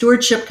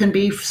Stewardship can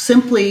be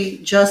simply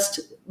just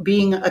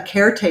being a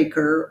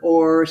caretaker,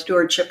 or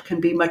stewardship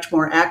can be much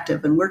more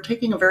active. And we're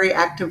taking a very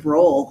active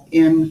role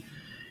in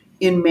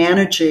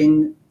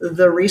managing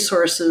the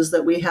resources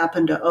that we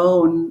happen to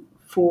own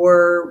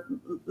for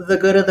the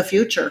good of the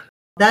future.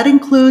 That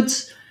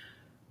includes,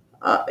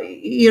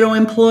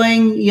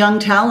 employing young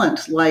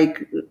talent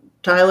like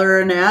Tyler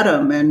and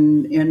Adam,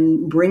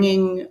 and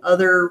bringing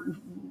other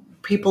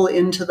people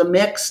into the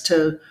mix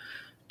to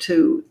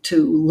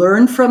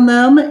learn from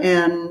them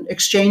and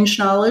exchange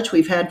knowledge.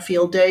 We've had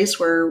field days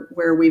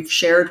where we've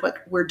shared what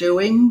we're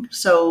doing.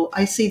 So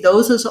I see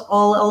those as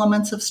all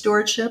elements of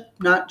stewardship,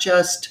 not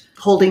just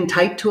holding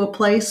tight to a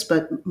place,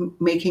 but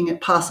making it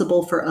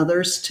possible for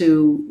others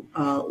to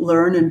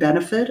learn and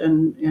benefit.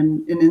 And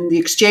in the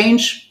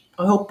exchange,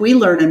 I hope we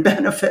learn and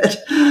benefit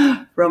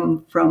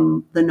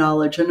from the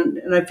knowledge.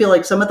 And I feel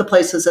like some of the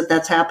places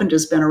that's happened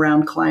has been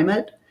around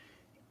climate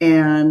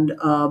and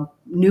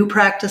new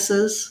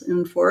practices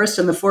in forest,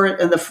 and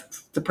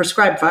the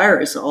prescribed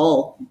fire is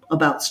all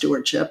about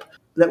stewardship.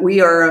 That we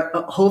are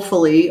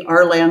hopefully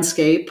our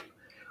landscape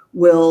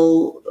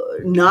will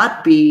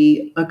not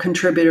be a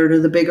contributor to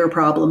the bigger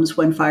problems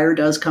when fire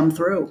does come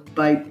through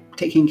by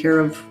taking care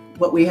of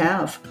what we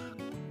have.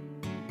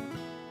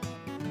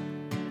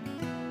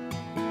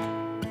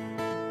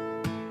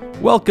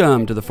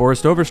 Welcome to the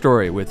Forest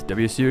Overstory with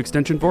WSU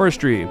Extension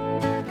Forestry.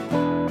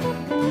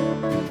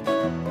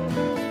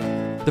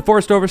 The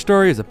Forest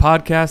Overstory is a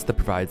podcast that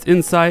provides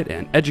insight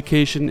and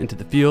education into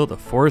the field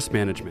of forest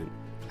management,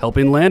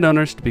 helping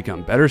landowners to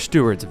become better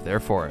stewards of their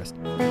forest.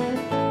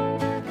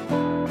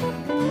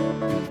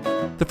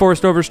 The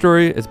Forest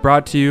Overstory is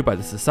brought to you by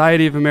the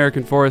Society of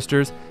American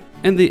Foresters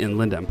and the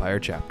Inland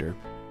Empire Chapter.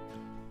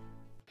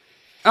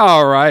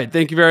 All right.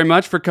 Thank you very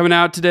much for coming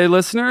out today,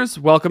 listeners.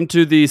 Welcome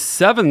to the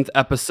 7th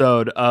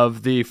episode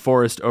of the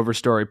Forest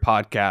Overstory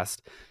podcast.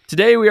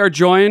 Today we are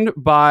joined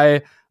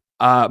by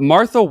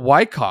Martha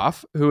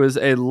Wyckoff, who is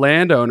a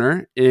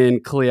landowner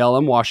in Cle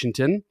Elum,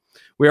 Washington.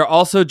 We are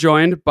also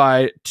joined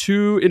by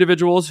two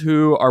individuals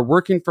who are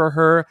working for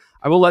her.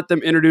 I will let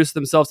them introduce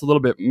themselves a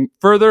little bit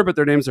further, but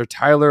their names are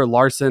Tyler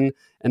Larsen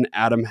and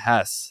Adam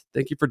Hess.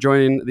 Thank you for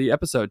joining the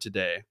episode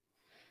today.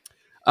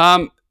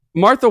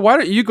 Martha, why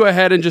don't you go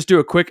ahead and just do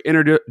a quick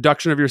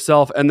introduction of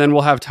yourself, and then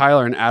we'll have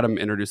Tyler and Adam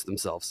introduce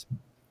themselves.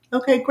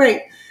 Okay,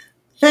 great.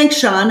 Thanks,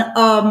 Sean.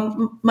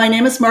 My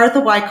name is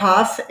Martha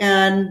Wyckoff,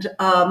 and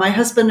my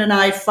husband and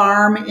I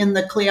farm in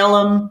the Cle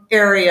Elum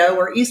area.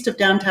 We're east of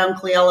downtown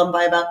Cle Elum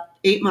by about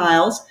 8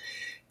 miles,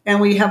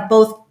 and we have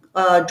both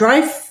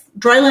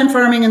dryland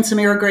farming and some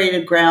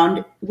irrigated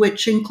ground,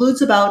 which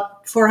includes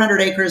about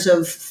 400 acres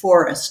of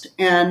forest.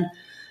 And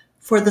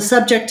for the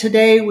subject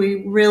today,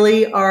 we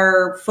really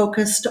are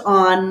focused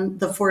on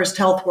the forest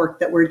health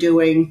work that we're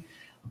doing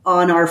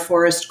on our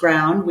forest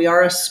ground. We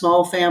are a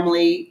small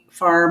family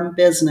farm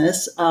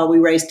business. We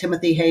raise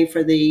Timothy hay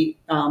for the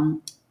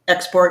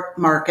export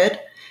market.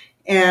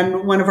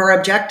 And one of our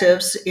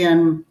objectives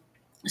in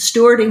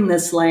stewarding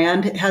this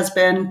land has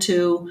been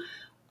to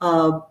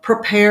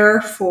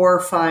prepare for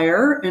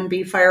fire and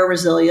be fire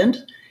resilient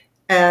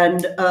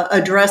and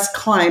address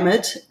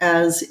climate,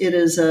 as it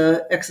is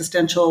an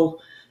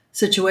existential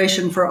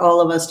situation for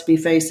all of us to be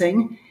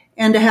facing,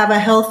 and to have a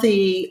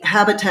healthy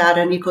habitat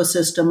and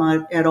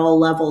ecosystem at all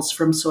levels,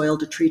 from soil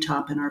to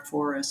treetop in our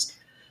forest.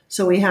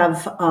 So we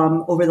have,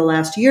 over the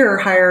last year,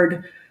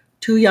 hired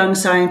 2 young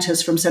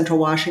scientists from Central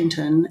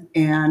Washington,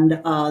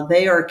 and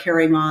they are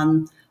carrying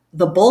on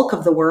the bulk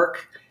of the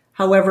work.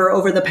 However,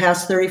 over the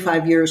past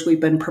 35 years, we've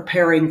been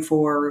preparing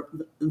for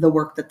the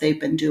work that they've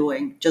been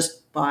doing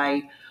just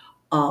by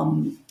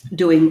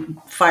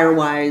doing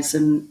firewise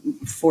and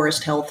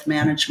forest health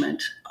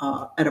management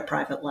at a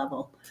private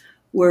level.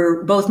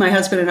 Both my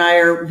husband and I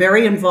are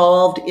very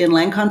involved in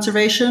land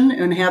conservation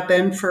and have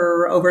been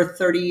for over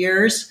 30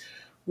 years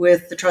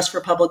with the Trust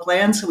for Public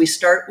Land. So we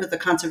start with the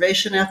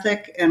conservation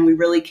ethic, and we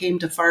really came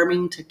to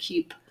farming to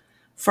keep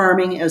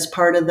farming as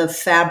part of the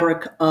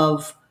fabric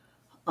of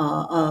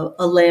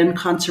a land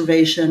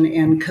conservation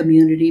and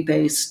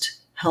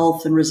community-based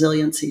health and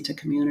resiliency to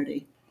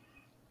community.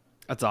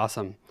 That's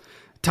awesome.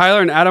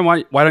 Tyler and Adam,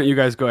 why don't you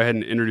guys go ahead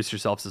and introduce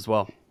yourselves as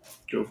well?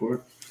 Go for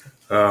it.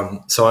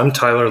 So I'm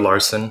Tyler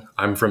Larsen.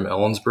 I'm from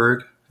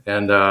Ellensburg,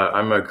 and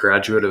I'm a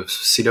graduate of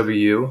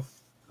CWU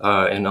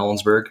in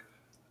Ellensburg.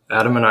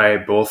 Adam and I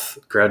both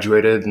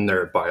graduated in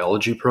their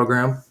biology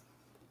program,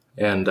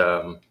 and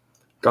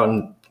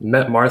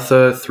met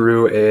Martha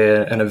through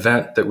an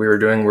event that we were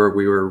doing where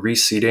we were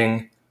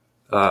reseeding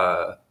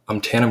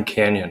Umtanum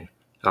Canyon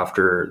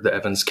after the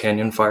Evans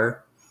Canyon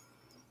fire.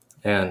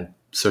 And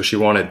so she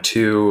wanted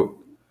 2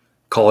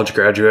 college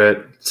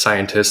graduate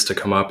scientists to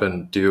come up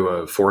and do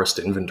a forest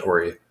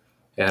inventory.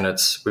 And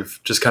we've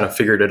just kind of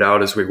figured it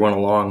out as we went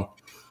along,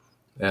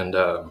 and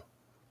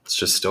it's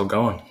just still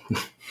going.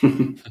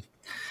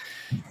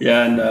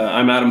 Yeah, and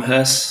I'm Adam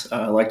Hess.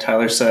 Like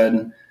Tyler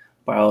said,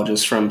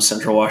 biologist from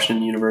Central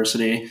Washington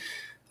University.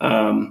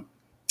 I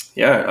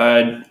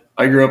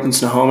grew up in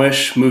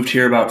Snohomish, moved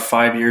here about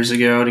 5 years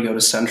ago to go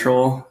to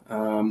Central.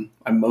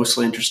 I'm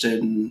mostly interested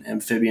in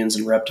amphibians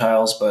and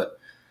reptiles, but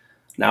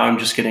now I'm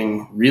just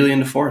getting really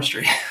into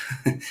forestry.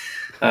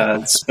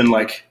 It's been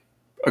like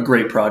a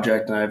great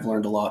project, and I've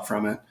learned a lot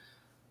from it.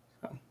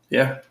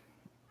 Yeah.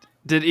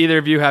 Did either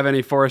of you have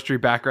any forestry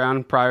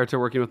background prior to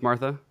working with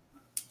Martha?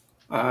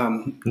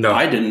 No.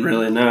 I didn't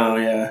really know.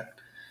 Yeah.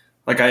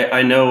 Like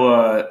I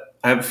know,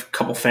 I have a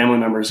couple family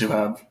members who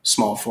have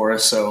small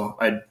forests, so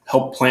I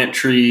help plant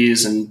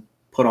trees and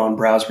put on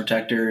browse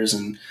protectors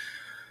and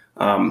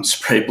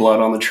spray blood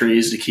on the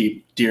trees to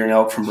keep deer and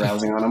elk from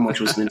browsing on them, which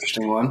was an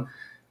interesting one.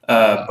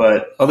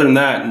 But other than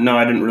that, no,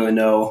 I didn't really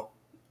know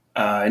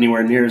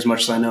anywhere near as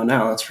much as I know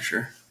now. That's for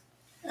sure.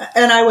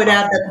 And I would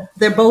add that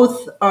they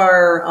both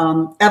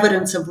are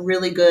evidence of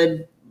really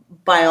good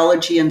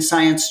biology and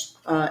science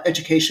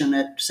education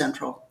at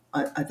Central.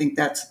 I think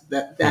that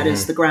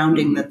is the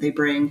grounding that they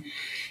bring.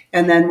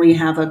 And then we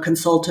have a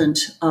consultant,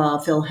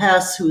 Phil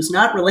Hess, who's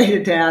not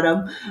related to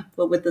Adam,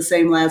 but with the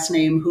same last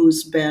name,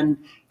 who's been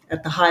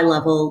at the high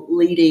level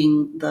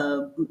leading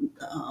the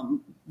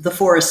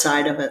forest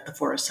side of it, the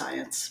forest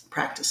science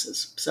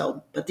practices.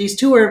 So, but these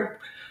two are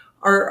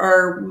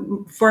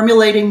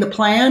formulating the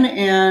plan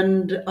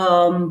and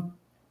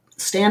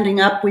standing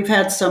up. We've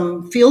had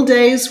some field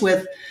days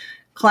with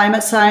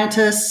climate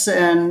scientists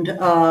and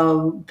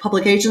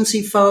public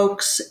agency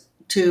folks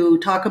to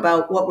talk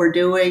about what we're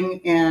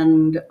doing,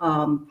 and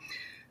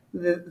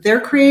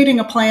they're creating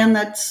a plan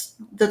that's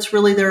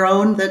really their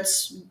own,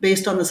 that's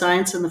based on the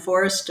science in the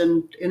forest,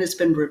 and it's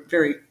been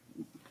very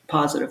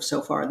positive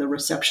so far. The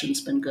reception's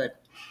been good.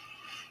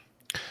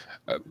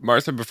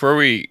 Martha, before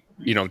we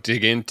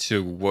dig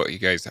into what you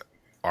guys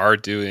are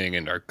doing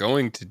and are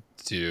going to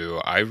do,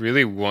 I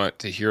really want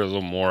to hear a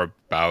little more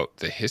about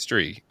the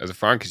history of the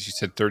farm, because you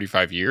said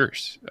 35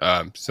 years.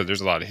 So there's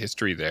a lot of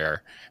history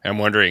there. And I'm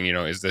wondering,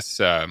 is this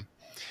an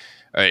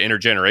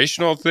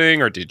intergenerational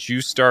thing, or did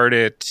you start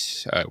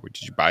it?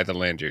 Did you buy the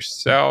land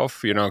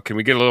yourself? Can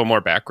we get a little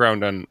more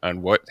background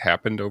on what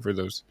happened over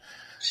those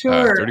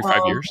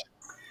 35 years?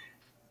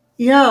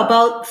 Yeah,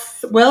 about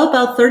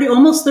 30,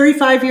 almost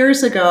 35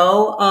 years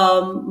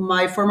ago,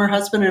 my former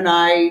husband and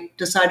I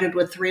decided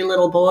with 3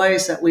 little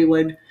boys that we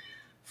would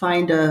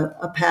find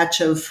a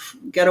patch of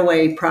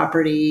getaway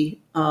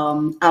property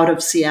out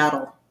of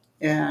Seattle.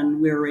 And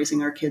we were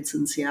raising our kids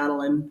in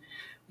Seattle, and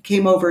we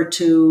came over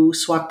to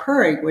Swauk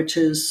Prairie, which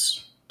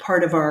is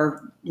part of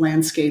our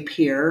landscape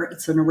here.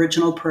 It's an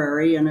original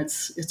prairie, and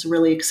it's a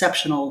really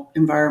exceptional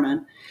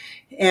environment.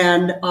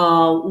 And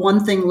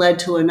one thing led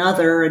to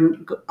another,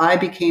 and I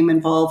became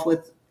involved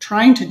with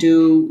trying to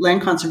do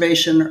land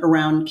conservation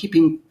around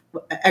keeping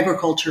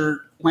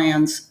agriculture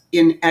lands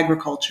in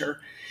agriculture.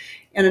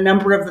 And a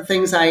number of the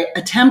things I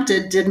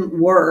attempted didn't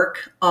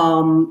work,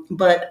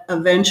 but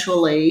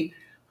eventually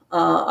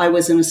I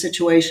was in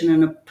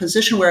a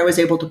position where I was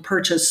able to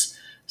purchase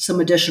some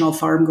additional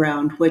farm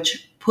ground,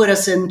 which put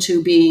us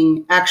into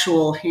being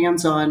actual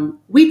hands-on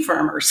wheat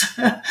farmers.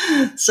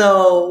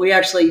 So we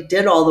actually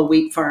did all the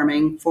wheat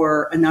farming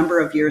for a number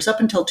of years,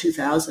 up until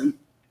 2000.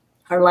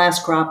 Our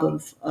last crop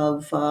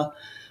of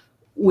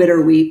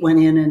winter wheat went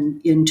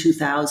in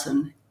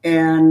 2000.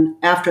 And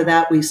after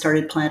that, we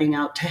started planting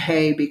out to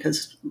hay,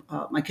 because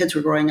my kids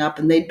were growing up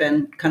and they'd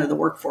been kind of the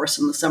workforce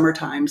in the summer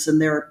times,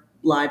 and their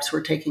lives were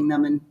taking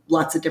them in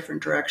lots of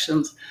different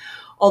directions.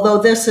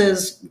 Although this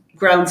is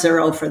ground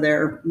zero for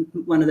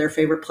one of their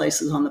favorite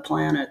places on the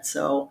planet,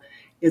 so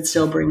it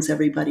still brings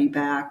everybody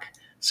back.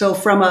 So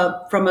from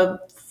a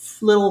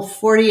little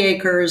 40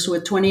 acres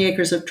with 20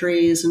 acres of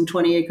trees and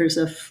 20 acres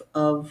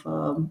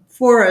of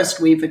forest,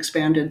 we've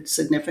expanded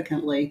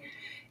significantly.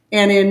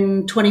 And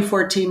in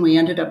 2014, we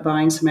ended up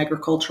buying some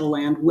agricultural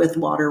land with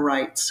water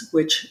rights,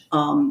 which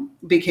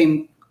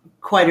became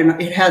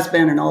it has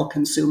been an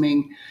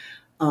all-consuming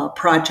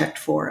project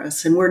for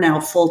us. And we're now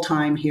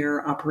full-time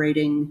here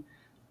operating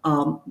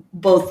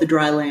both the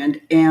dry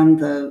land and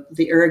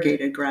the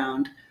irrigated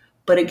ground.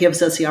 But it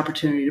gives us the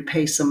opportunity to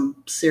pay some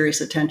serious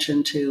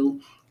attention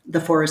to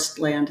the forest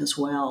land as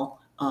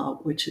well,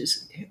 which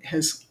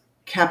has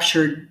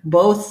captured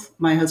both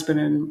my husband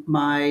and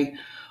my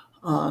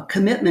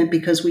commitment,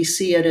 because we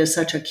see it as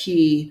such a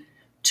key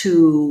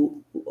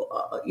to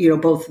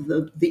both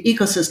the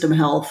ecosystem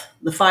health,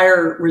 the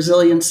fire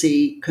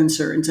resiliency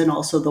concerns, and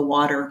also the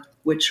water,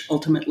 which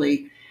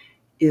ultimately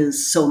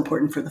is so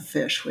important for the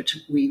fish, which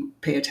we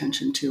pay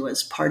attention to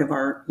as part of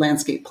our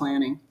landscape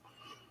planning.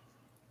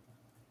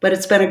 But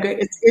it's been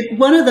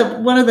one of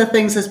the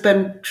things that's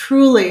been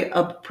truly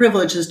a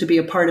privilege is to be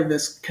a part of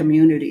this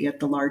community at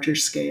the larger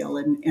scale,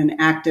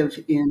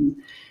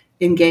 and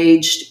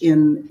engaged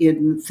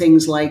in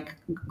things like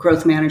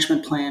growth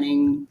management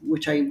planning,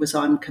 which I was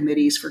on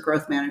committees for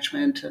growth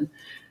management, and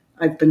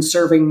I've been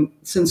serving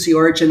since the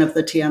origin of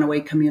the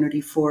Teanaway Community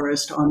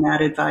Forest on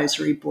that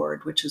advisory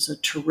board, which is a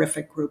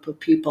terrific group of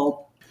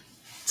people.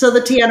 So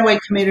the Teanaway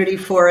Community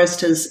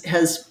Forest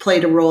has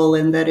played a role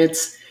in that.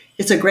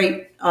 It's a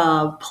great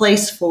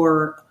place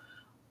for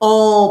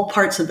all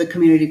parts of the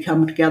community to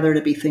come together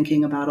to be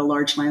thinking about a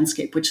large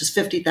landscape, which is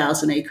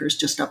 50,000 acres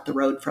just up the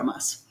road from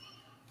us.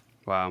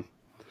 Wow.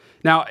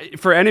 Now,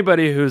 for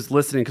anybody who's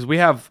listening, because we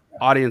have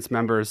audience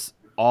members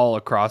all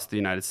across the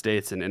United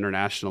States and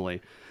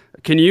internationally,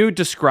 can you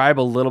describe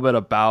a little bit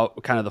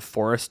about kind of the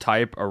forest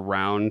type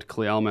around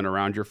Cle Elum and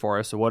around your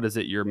forest? So what is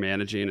it you're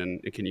managing,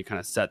 and can you kind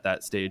of set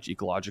that stage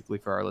ecologically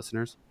for our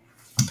listeners?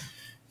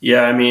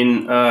 Yeah, I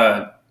mean,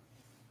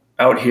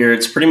 out here,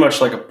 it's pretty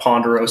much like a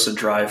ponderosa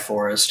dry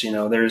forest.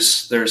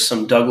 There's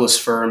some Douglas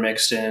fir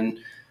mixed in,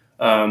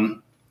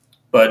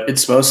 but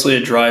it's mostly a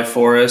dry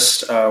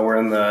forest. We're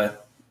in the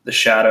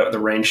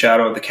rain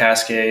shadow of the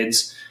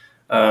Cascades,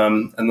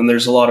 and then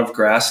there's a lot of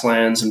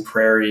grasslands and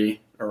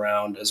prairie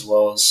around, as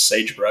well as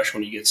sagebrush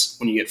when you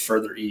get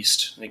further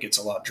east, and it gets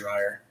a lot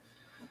drier.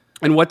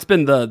 And what's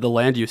been the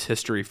land use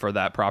history for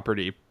that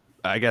property?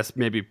 I guess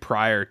maybe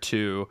prior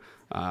to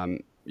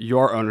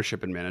your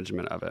ownership and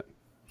management of it.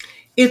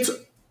 It's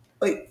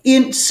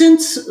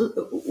since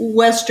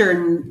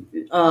Western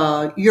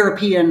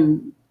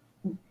European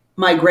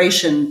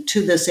migration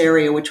to this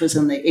area, which was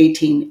in the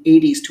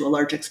 1880s to a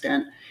large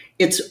extent,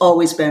 it's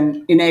always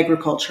been in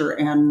agriculture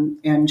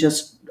and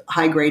just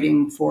high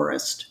grading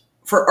forest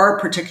for our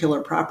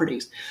particular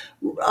properties.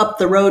 Up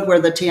the road where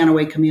the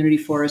Teanaway Community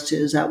Forest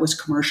is, that was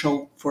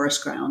commercial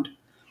forest ground.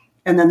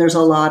 And then there's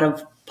a lot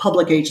of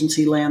public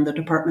agency land. The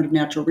Department of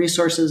Natural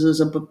Resources is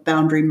a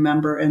boundary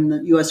member, and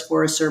the U.S.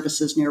 Forest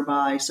Service is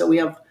nearby. So we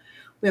have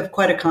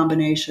quite a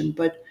combination.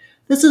 But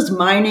this is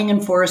mining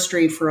and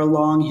forestry for a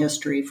long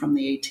history from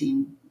the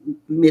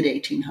mid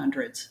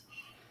 1800s.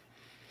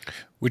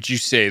 Would you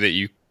say that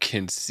you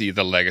can see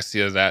the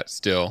legacy of that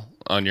still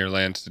on your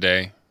land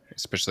today,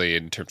 especially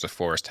in terms of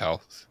forest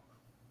health?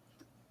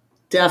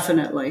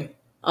 Definitely.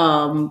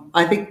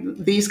 I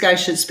think these guys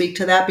should speak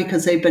to that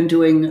because they've been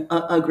doing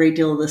a great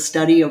deal of the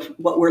study of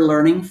what we're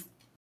learning.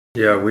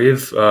 Yeah,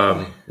 we've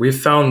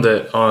found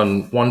that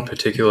on one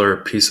particular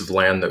piece of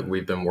land that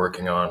we've been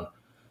working on,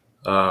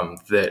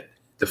 that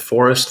the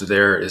forest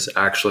there is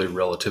actually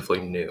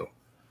relatively new.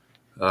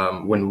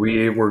 When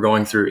we were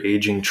going through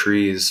aging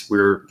trees, we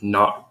were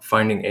not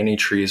finding any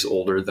trees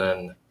older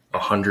than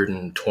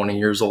 120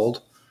 years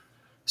old.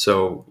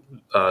 So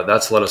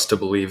that's led us to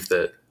believe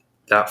that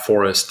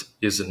forest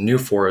is a new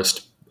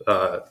forest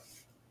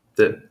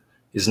that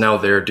is now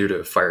there due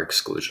to fire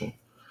exclusion.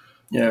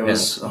 Yeah, it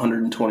was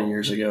 120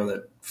 years ago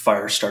that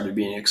fire started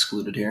being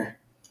excluded here.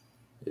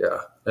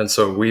 Yeah, and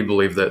so we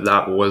believe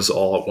that was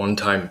all at one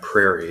time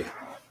prairie,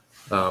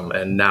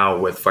 and now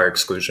with fire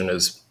exclusion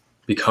has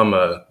become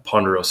a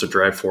ponderosa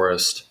dry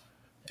forest,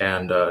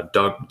 and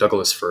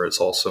Douglas fir is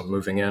also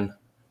moving in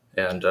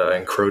and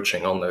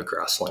encroaching on the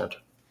grassland.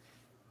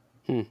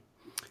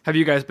 Have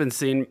you guys been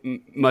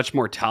seeing much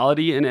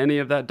mortality in any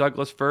of that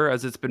Douglas fir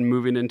as it's been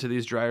moving into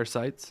these drier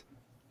sites?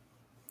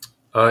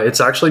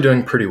 It's actually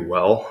doing pretty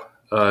well.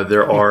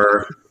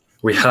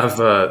 We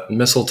have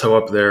mistletoe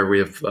up there. We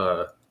have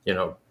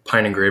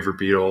pine engraver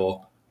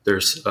beetle.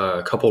 There's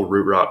a couple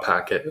root rot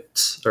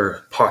pockets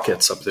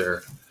up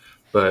there,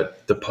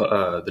 but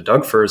the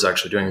Doug fir is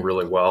actually doing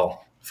really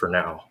well for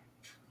now.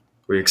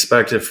 We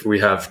expect if we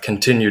have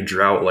continued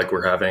drought like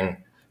we're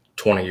having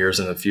 20 years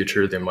in the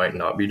future, they might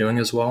not be doing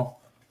as well,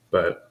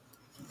 but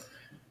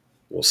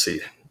we'll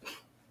see.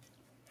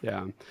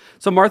 Yeah.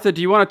 So Martha,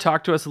 do you want to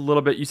talk to us a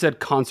little bit? You said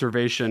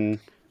conservation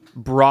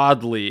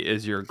broadly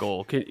is your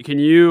goal. Can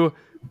you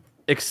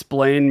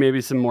explain maybe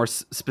some more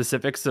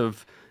specifics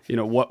of,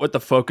 what the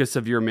focus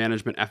of your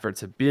management efforts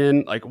have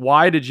been? Like,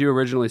 why did you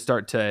originally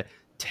start to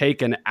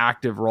take an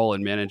active role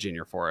in managing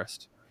your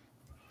forest?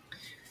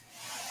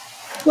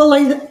 Well,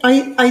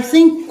 I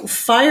think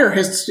fire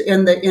has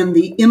in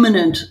the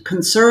imminent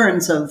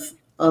concerns of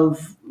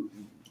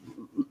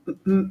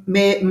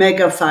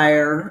mega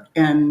fire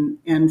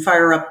and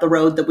fire up the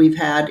road that we've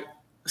had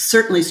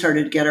certainly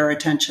started to get our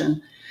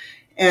attention.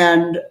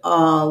 And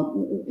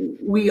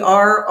we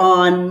are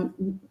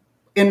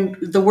in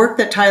the work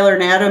that Tyler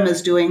and Adam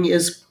is doing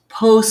is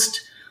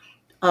post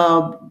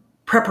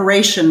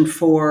preparation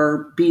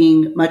for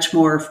being much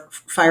more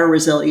fire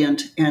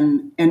resilient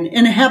and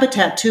in a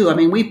habitat too. I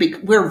mean,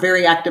 we're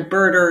very active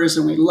birders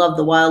and we love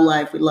the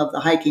wildlife. We love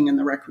the hiking and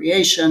the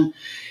recreation.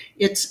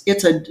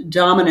 It's a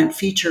dominant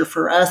feature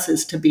for us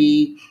is to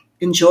be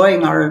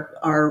enjoying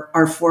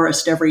our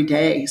forest every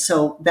day.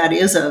 So that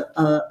is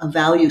a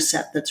value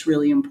set that's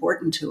really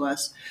important to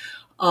us.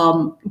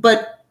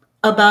 But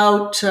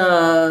about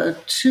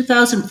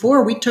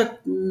 2004, we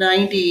took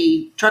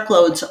 90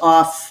 truckloads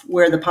off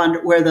where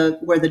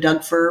the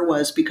Doug fir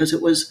was because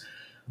it was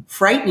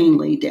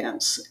frighteningly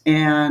dense,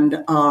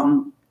 and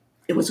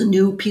it was a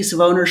new piece of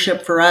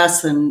ownership for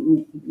us,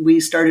 and we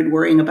started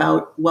worrying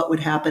about what would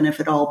happen if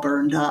it all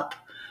burned up,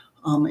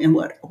 and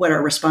what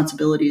our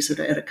responsibilities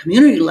at a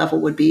community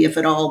level would be if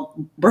it all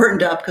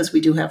burned up, because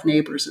we do have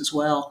neighbors as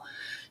well.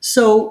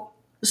 So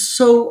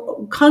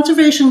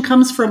conservation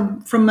comes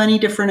from many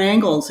different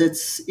angles.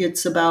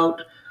 It's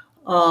about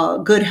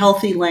good,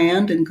 healthy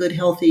land and good,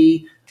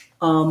 healthy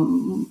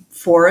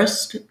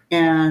forest,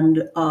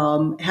 and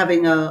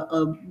having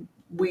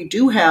we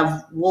do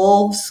have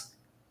wolves,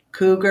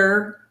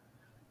 cougar,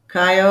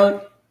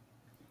 coyote,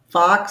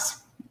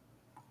 fox,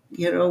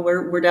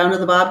 we're down to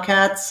the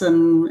bobcats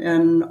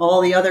and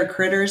all the other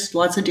critters,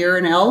 lots of deer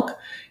and elk.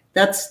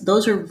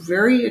 Those are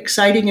very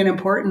exciting and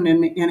important,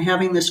 and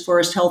having this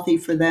forest healthy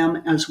for them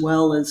as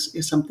well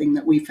is something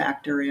that we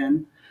factor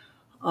in.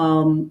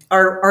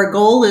 Our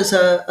goal is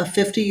a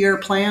 50-year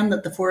plan,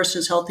 that the forest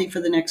is healthy for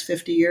the next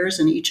 50 years,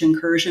 and each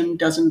incursion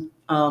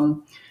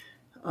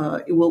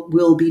it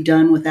will be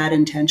done with that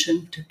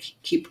intention to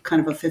keep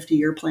kind of a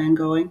 50-year plan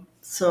going.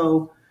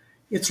 So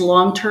it's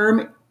long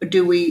term.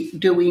 Do we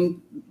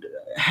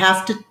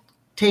have to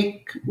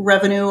take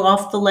revenue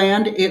off the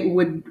land?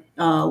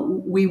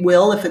 We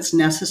will if it's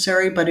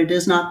necessary, but it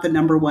is not the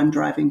number one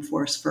driving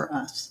force for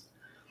us.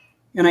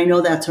 And I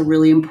know that's a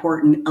really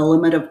important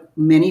element of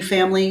many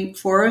family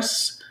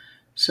forests.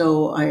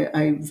 So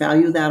I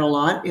value that a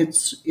lot.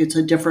 It's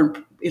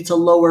a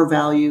lower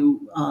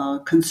value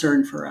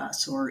concern for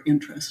us, or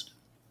interest.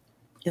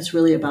 It's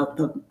really about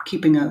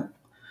keeping a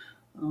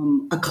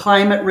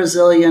climate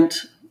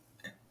resilient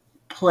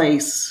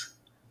place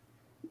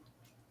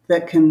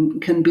that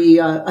can be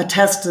a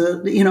test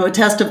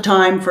of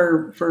time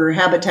for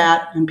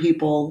habitat and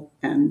people,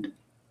 and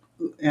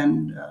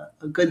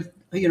a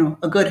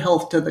good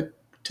health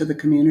to the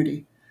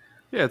community.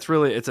 Yeah,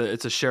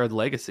 it's a shared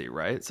legacy,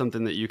 right?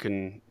 Something that you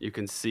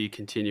can see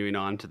continuing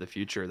on to the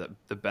future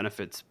that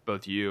benefits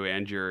both you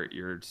and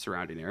your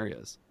surrounding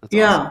areas. That's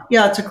awesome.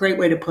 Yeah, it's a great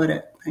way to put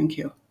it. Thank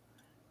you.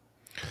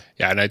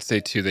 Yeah, and I'd say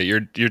too that you're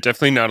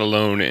definitely not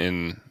alone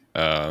in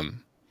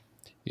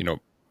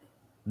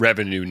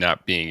revenue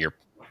not being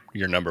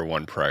your number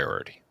one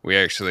priority. We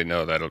actually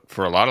know that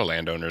for a lot of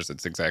landowners,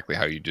 it's exactly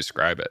how you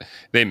describe it.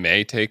 They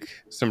may take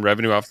some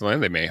revenue off the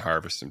land. They may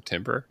harvest some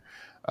timber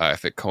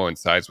if it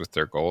coincides with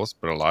their goals.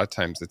 But a lot of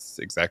times it's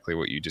exactly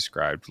what you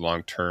described: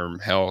 long-term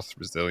health,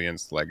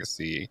 resilience,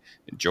 legacy,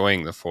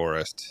 enjoying the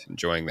forest,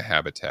 enjoying the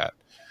habitat,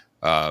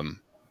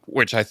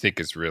 which I think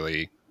is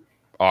really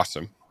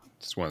awesome.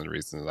 It's one of the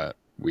reasons that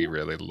we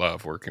really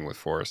love working with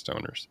forest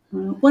owners.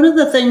 One of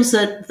the things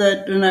that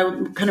and I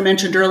kind of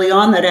mentioned early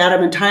on, that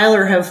Adam and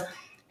Tyler have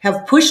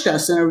pushed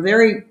us in a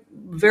very,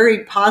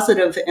 very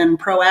positive and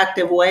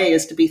proactive way,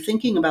 is to be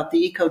thinking about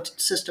the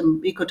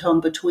ecotone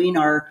between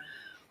our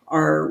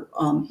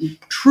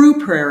true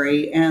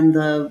prairie and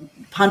the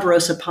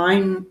ponderosa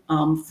pine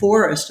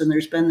forest. And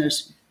there's been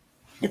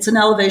it's an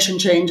elevation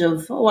change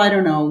of,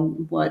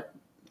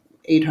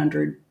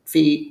 800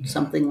 feet,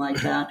 something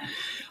like that.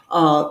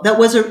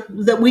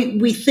 That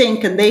we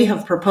think, and they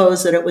have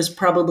proposed, that it was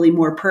probably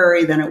more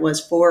prairie than it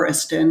was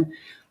forest. And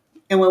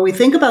when we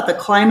think about the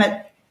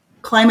climate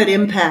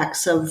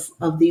impacts of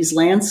these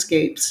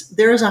landscapes,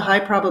 there is a high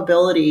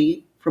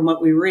probability, from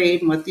what we read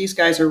and what these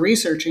guys are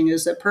researching,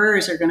 is that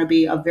prairies are going to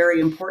be a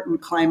very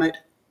important climate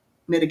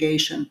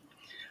mitigation.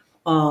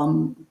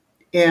 And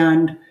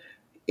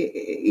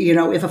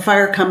if a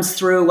fire comes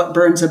through, what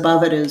burns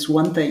above it is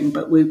one thing,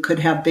 but we could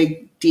have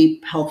big,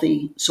 deep,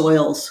 healthy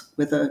soils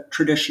with a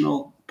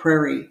traditional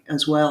prairie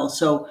as well.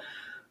 So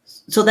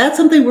that's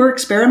something we're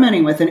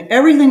experimenting with, and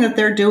everything that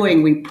they're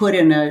doing, we put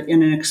in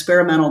an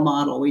experimental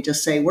model. We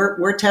just say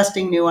we're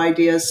testing new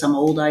ideas, some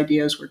old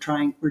ideas. We're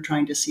trying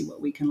to see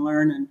what we can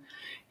learn,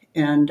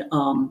 and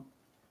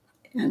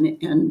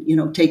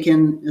take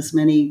in as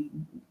many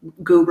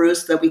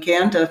gurus that we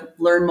can to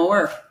learn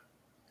more.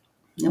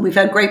 And we've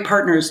had great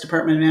partners,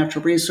 Department of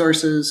Natural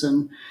Resources,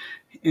 and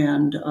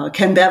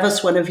Ken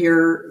Bevis, one of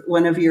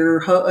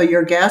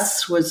your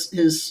guests,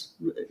 has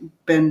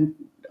been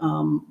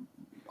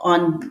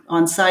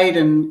on site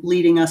and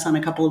leading us on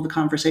a couple of the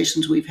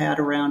conversations we've had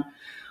around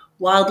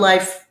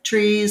wildlife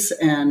trees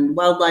and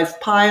wildlife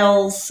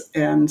piles.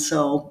 And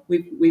so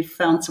we've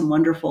found some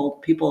wonderful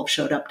people have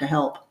showed up to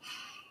help.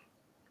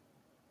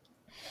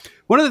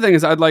 One of the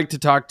things I'd like to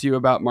talk to you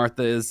about,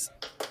 Martha, is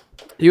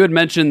you had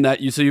mentioned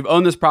that you've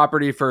owned this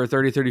property for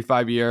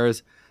 35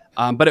 years,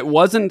 but it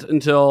wasn't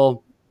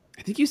until,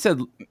 I think you said,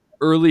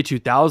 early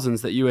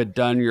 2000s that you had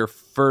done your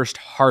first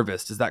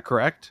harvest. Is that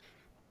correct?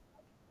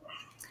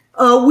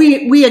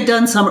 We had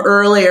done some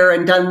earlier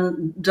and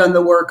done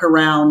the work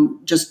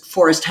around just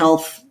forest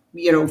health,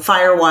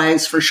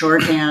 fire-wise for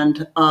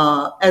shorthand,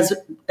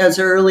 as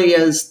early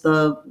as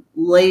the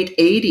late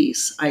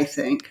 80s, I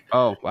think.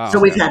 Oh, wow. So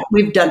we've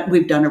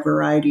done a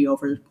variety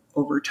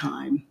over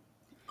time.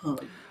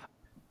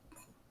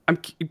 I'm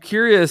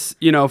curious,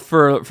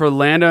 for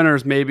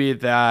landowners maybe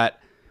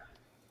that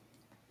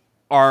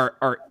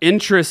are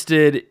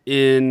interested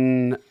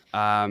in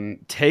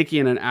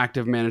taking an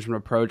active management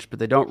approach, but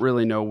they don't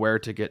really know where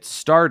to get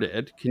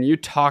started. Can you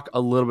talk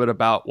a little bit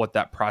about what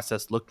that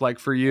process looked like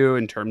for you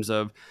in terms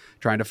of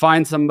trying to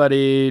find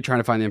somebody, trying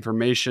to find the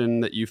information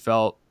that you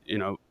felt,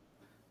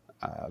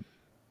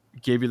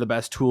 gave you the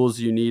best tools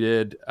you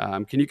needed?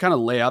 Can you kind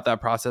of lay out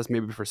that process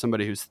maybe for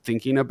somebody who's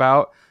thinking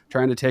about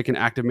trying to take an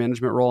active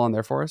management role on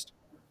their forest?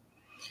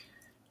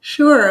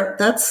 Sure.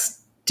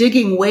 That's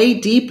digging way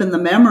deep in the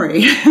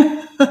memory.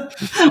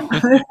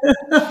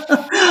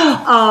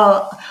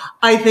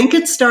 I think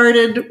it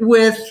started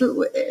with,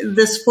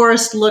 this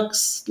forest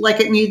looks like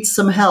it needs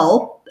some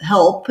help,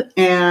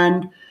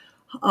 and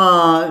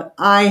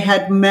I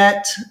had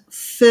met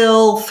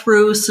Phil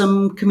through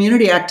some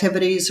community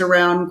activities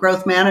around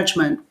growth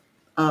management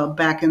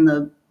back in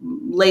the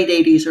late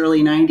 80s,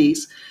 early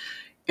 90s.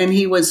 And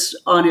he was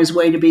on his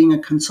way to being a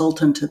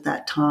consultant at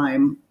that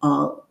time.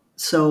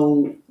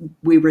 So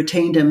we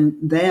retained him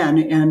then,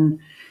 and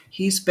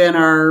he's been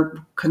our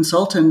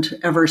consultant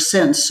ever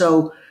since.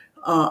 So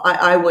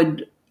I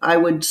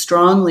would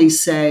strongly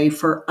say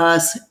for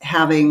us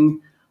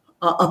having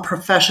a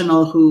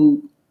professional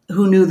who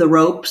knew the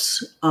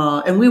ropes,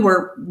 and we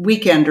were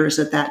weekenders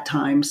at that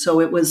time,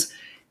 so it was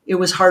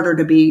harder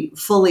to be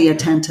fully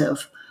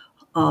attentive,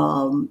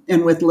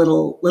 and with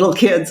little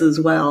kids as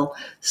well.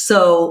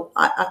 So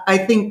I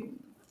think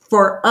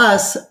for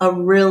us a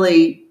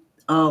really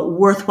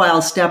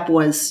worthwhile step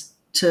was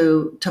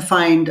to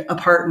find a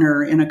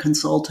partner in a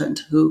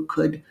consultant who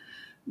could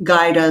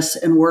guide us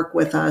and work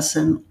with us,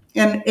 and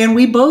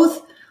we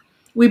both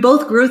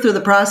grew through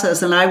the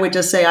process. And I would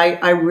just say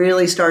I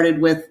really started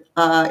with,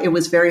 it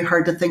was very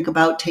hard to think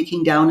about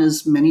taking down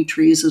as many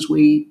trees as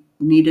we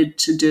needed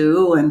to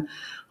do. And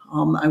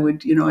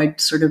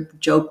I'd sort of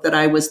joke that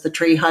I was the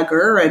tree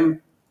hugger, and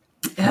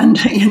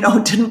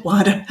didn't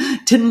want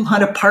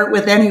to part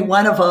with any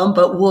one of them,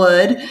 but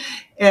would.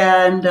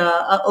 And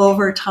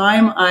over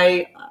time,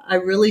 I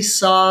really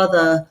saw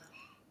the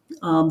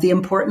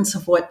importance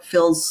of what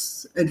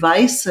Phil's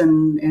advice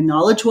and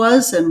knowledge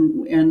was,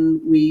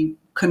 and we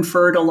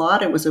conferred a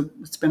lot.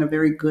 It's been a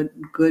very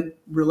good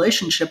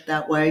relationship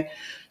that way.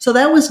 So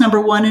that was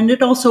number one, and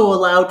it also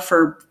allowed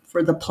for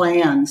the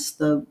plans,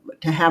 to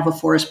have a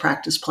forest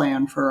practice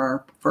plan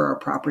for our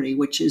property,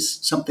 which is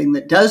something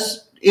that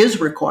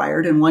is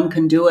required, and one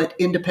can do it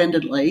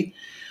independently.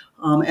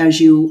 As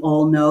you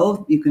all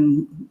know, you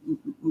can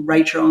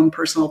write your own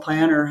personal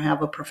plan or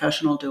have a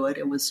professional do it.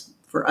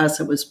 For us,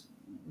 it was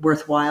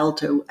worthwhile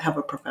to have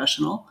a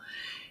professional.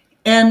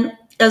 And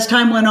as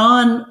time went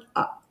on,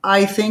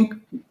 I think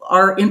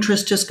our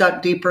interest just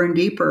got deeper and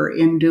deeper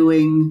in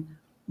doing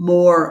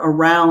more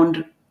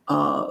around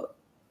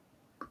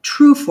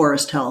true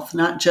forest health,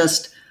 not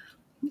just,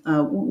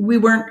 we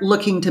weren't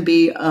looking to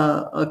be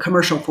a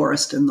commercial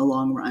forest in the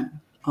long run.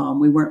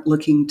 We weren't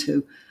looking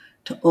to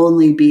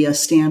only be a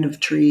stand of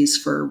trees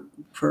for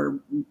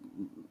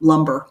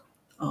lumber,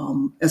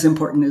 as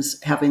important as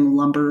having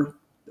lumber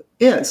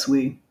is,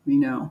 we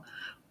know.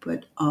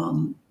 But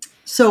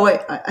so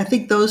I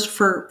think those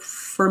for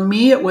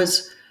me, it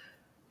was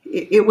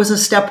a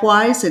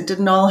stepwise. It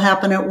didn't all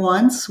happen at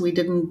once. We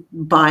didn't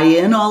buy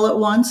in all at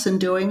once in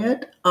doing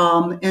it.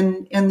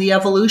 And the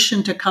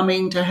evolution to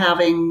coming to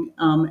having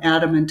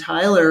Adam and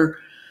Tyler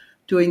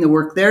doing the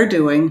work they're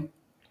doing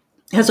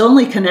has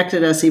only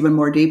connected us even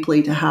more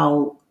deeply to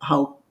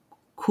how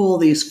cool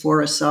these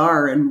forests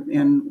are,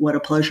 and what a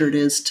pleasure it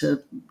is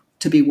to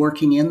be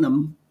working in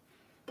them.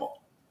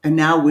 And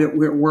now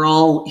we're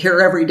all here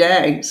every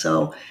day.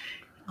 So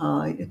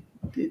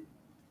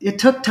it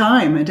took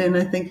time, and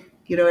I think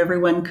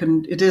everyone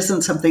can. It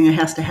isn't something that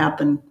has to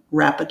happen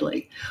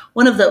rapidly.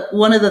 One of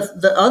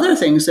the other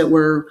things that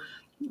we're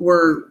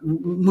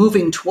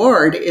moving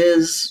toward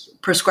is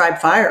prescribed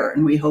fire,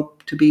 and we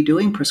hope to be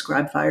doing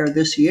prescribed fire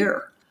this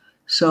year.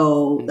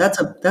 So that's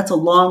a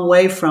long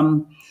way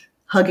from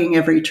hugging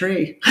every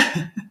tree.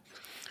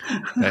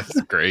 That's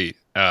great.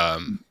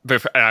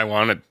 But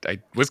I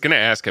was going to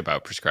ask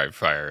about prescribed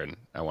fire, and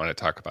I want to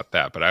talk about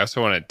that. But I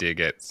also want to dig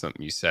at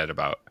something you said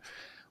about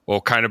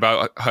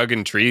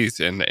hugging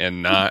trees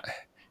and not,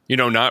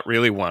 not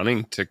really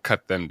wanting to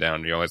cut them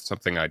down. It's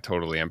something I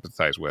totally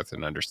empathize with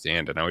and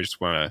understand. And I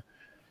just want to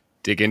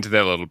dig into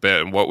that a little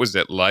bit. And what was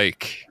it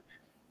like,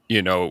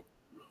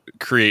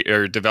 create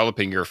or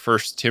developing your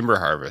first timber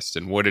harvest?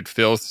 And what did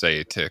Phil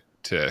say to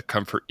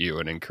comfort you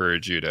and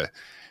encourage you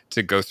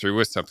to go through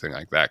with something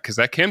like that? Because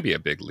that can be a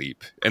big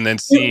leap. And then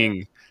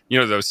seeing,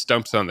 those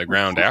stumps on the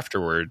ground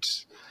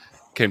afterwards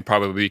can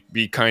probably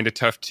be kind of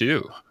tough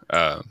too.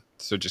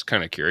 So just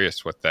kind of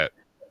curious what that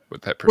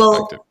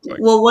perspective is like.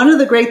 Well, one of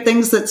the great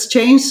things that's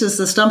changed is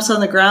the stumps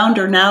on the ground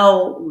are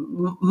now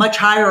much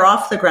higher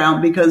off the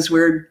ground, because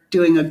we're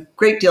doing a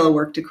great deal of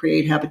work to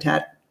create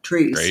habitat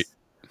trees. Great.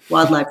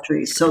 Wildlife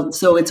trees.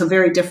 So it's a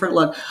very different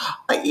look.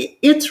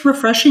 It's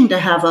refreshing to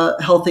have a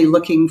healthy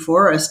looking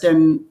forest.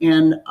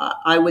 And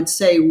I would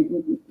say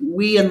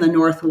we in the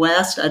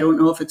Northwest, I don't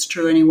know if it's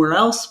true anywhere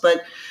else,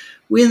 but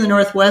we in the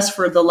Northwest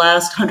for the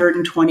last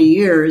 120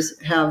 years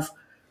have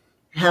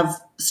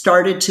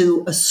started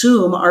to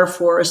assume our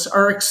forests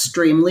are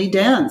extremely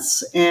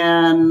dense.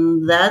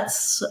 And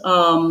that's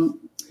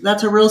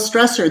a real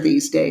stressor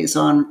these days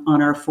on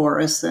our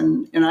forests.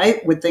 And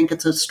I would think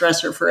it's a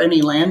stressor for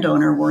any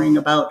landowner worrying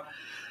about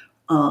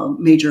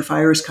major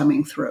fires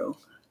coming through.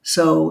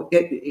 So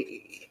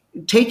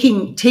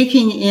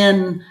taking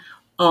in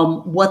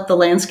what the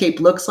landscape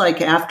looks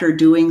like after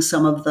doing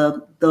some of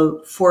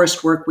the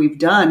forest work we've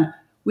done,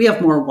 we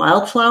have more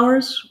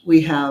wildflowers,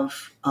 we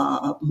have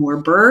more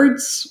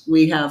birds,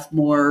 we have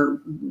more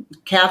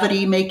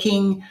cavity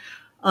making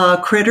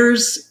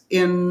critters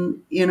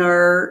in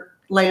our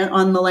land,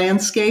 on the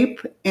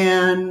landscape,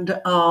 and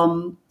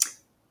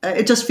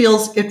it just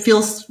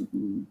feels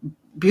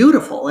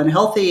beautiful and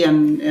healthy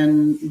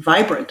and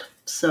vibrant.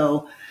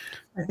 So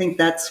I think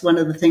that's one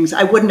of the things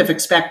I wouldn't have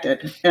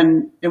expected.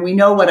 And we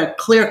know what a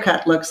clear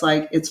cut looks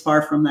like. It's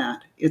far from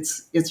that.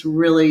 It's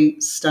really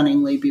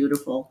stunningly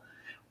beautiful.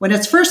 When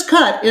it's first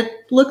cut, it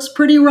looks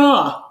pretty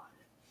raw,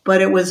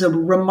 but it was a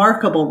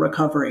remarkable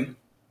recovery.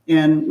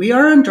 And we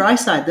are on dry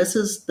side. This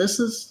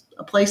is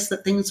a place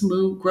that things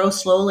grow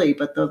slowly,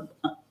 but the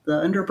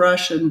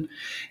underbrush and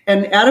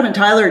Adam and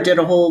Tyler did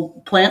a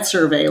whole plant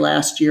survey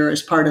last year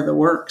as part of the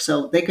work,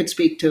 so they could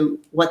speak to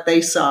what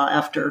they saw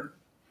after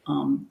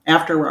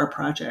our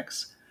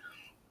projects,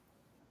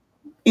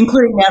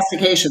 including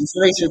mastication. So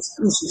we should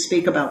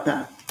speak about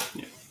that.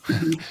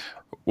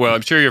 Well,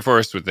 I'm sure your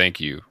forest would thank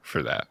you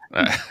for that,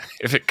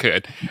 if it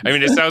could. I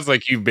mean, it sounds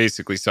like you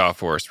basically saw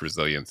forest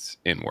resilience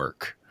in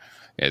work,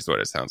 is what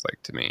it sounds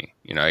like to me.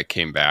 It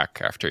came back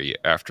after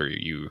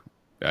you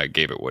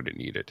gave it what it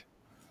needed.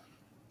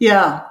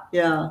 Yeah.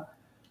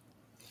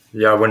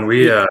 When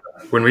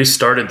we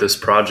started this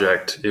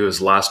project, it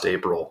was last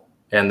April,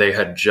 and they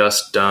had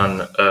just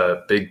done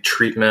a big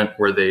treatment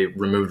where they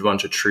removed a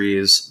bunch of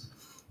trees.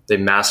 They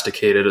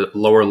masticated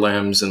lower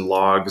limbs and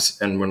logs,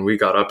 and when we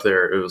got up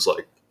there, it was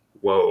like,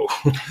 whoa,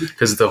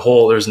 because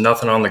there's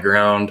nothing on the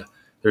ground.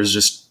 There's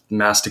just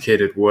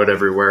masticated wood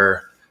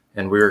everywhere,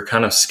 and we were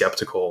kind of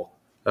skeptical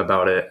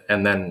about it.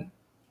 And then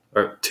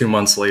 2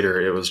 months later,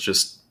 it was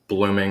just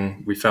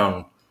blooming. We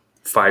found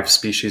 5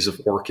 species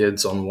of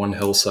orchids on one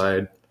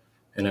hillside,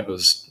 and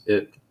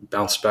it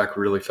bounced back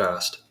really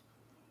fast.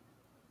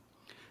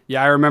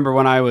 Yeah, I remember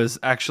when I was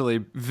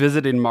actually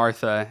visiting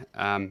Martha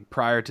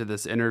prior to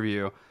this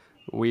interview,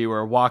 we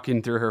were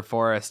walking through her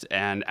forest,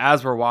 and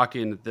as we're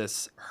walking,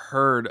 this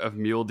herd of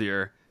mule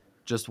deer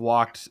just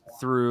walked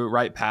through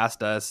right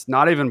past us,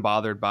 not even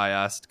bothered by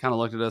us, kind of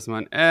looked at us and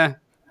went,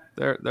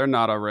 they're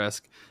not a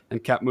risk,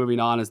 and kept moving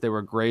on as they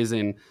were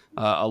grazing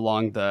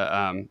along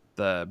the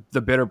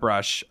bitter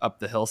brush up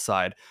the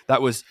hillside.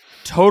 That was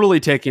totally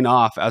taking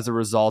off as a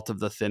result of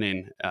the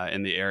thinning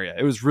in the area.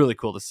 It was really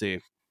cool to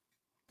see.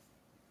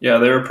 Yeah,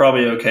 they were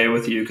probably okay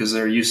with you because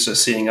they're used to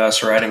seeing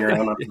us riding around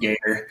on the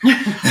gator.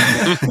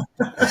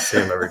 I see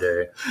them every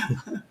day.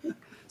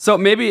 So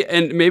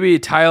maybe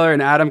Tyler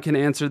and Adam can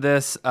answer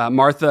this.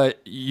 Martha,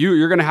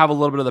 you're going to have a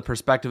little bit of the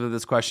perspective of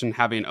this question,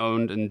 having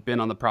owned and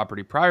been on the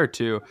property prior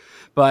to.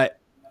 But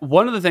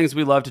one of the things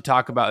we love to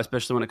talk about,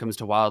 especially when it comes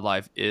to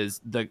wildlife, is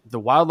the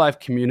wildlife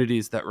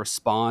communities that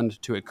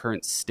respond to a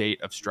current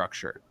state of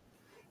structure.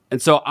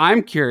 And so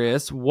I'm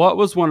curious, what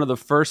was one of the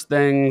first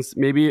things,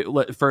 maybe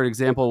for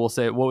example, we'll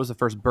say, what was the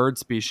first bird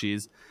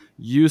species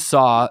you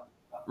saw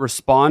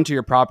respond to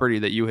your property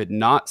that you had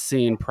not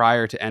seen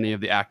prior to any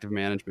of the active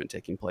management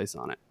taking place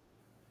on it?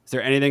 Is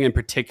there anything in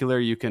particular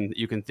you can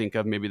think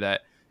of maybe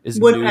that is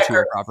new to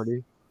your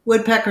property?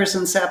 Woodpeckers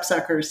and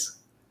sapsuckers,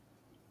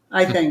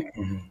 I think.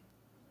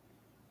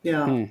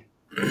 Yeah.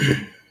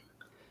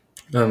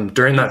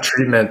 During that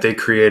treatment, they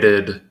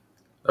created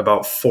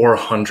about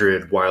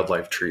 400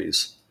 wildlife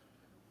trees.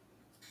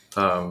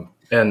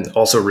 And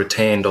also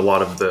retained a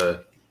lot of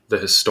the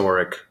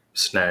historic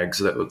snags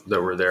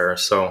that were there.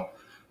 So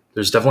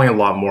there's definitely a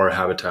lot more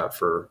habitat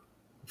for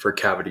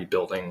cavity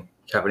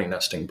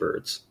nesting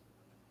birds.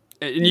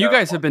 And you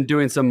guys have been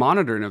doing some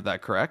monitoring of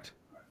that, correct?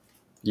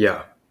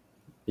 Yeah,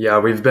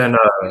 we've been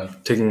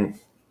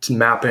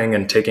mapping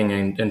and taking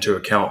into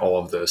account all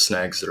of the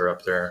snags that are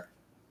up there.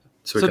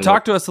 So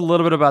talk to us a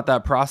little bit about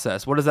that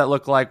process. What does that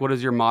look like? What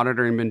has your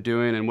monitoring been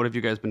doing, and what have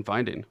you guys been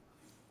finding?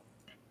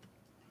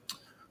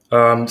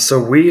 So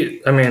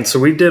we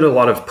did a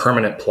lot of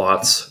permanent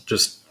plots,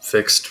 just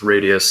fixed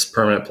radius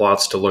permanent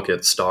plots to look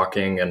at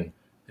stalking and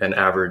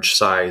average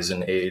size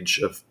and age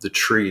of the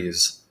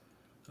trees.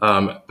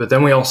 But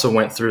then we also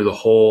went through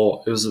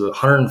it was a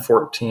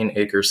 114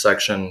 acre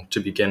section to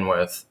begin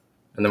with.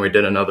 And then we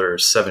did another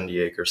 70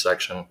 acre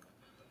section,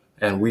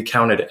 and we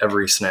counted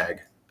every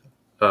snag.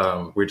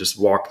 We just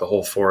walked the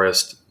whole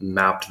forest,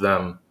 mapped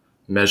them,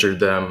 measured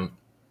them,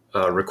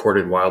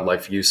 recorded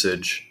wildlife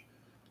usage.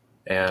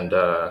 And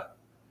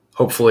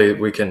hopefully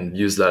we can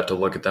use that to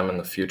look at them in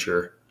the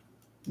future.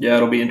 Yeah,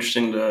 it'll be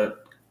interesting to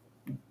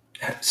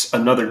have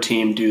another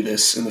team do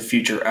this in the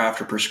future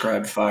after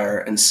prescribed fire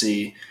and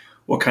see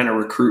what kind of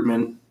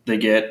recruitment they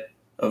get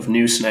of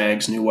new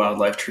snags, new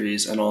wildlife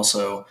trees, and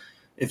also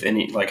if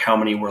any, like how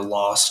many were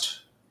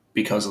lost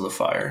because of the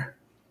fire.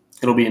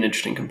 It'll be an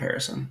interesting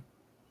comparison.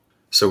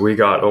 So we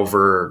got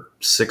over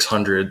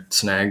 600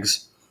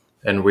 snags,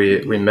 and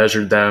we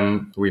measured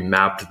them, we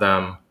mapped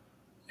them,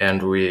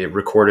 and we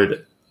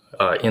recorded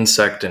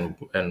insect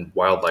and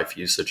wildlife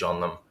usage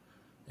on them.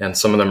 And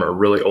some of them are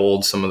really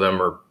old, some of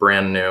them are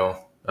brand new,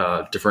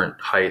 different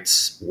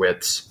heights,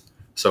 widths.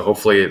 So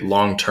hopefully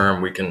long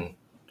term we can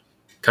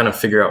kind of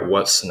figure out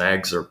what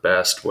snags are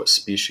best, what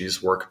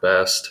species work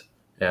best,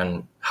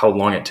 and how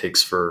long it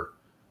takes for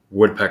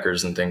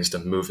woodpeckers and things to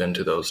move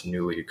into those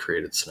newly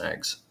created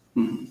snags.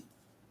 Mm-hmm.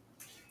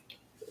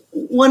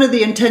 One of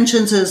the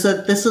intentions is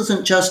that this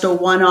isn't just a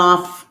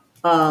one-off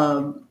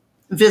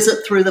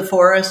visit through the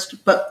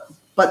forest, but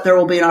but there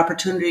will be an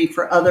opportunity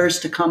for others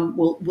to come.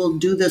 We'll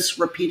do this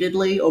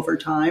repeatedly over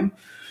time.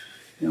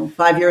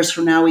 5 years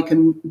from now, we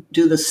can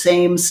do the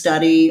same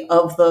study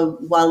of the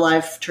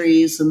wildlife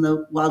trees and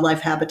the wildlife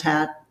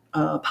habitat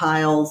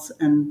piles,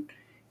 and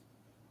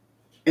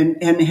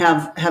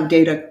have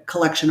data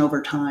collection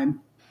over time.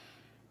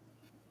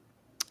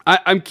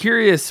 I'm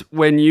curious,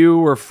 when you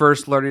were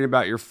first learning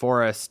about your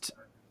forest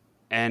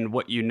and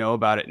what you know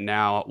about it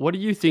now, what do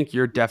you think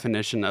your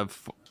definition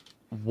of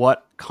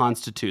what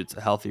constitutes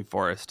a healthy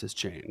forest has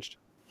changed?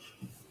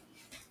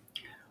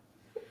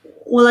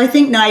 Well, I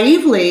think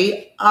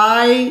naively,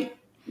 I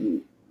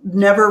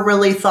never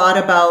really thought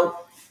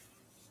about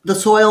the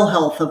soil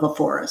health of a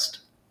forest.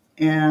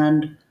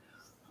 And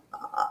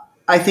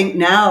I think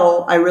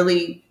now I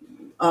really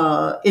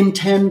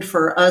intend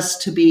for us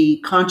to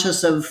be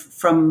conscious of,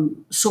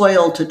 from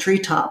soil to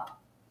treetop,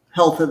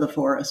 health of the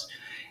forest,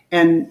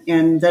 and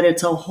that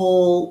it's a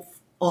whole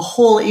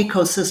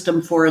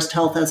ecosystem forest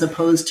health, as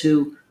opposed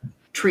to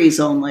trees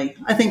only.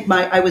 I think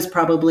I was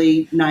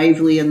probably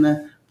naively in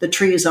the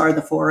trees are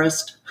the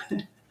forest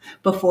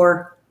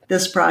before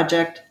this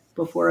project,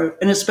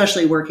 and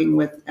especially working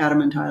with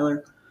Adam and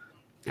Tyler.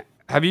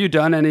 Have you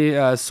done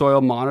any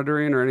soil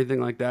monitoring or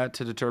anything like that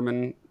to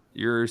determine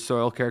your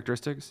soil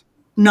characteristics?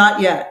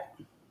 Not yet,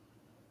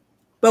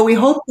 but we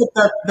hope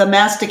that the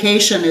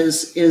mastication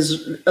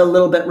is a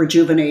little bit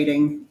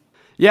rejuvenating.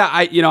 Yeah,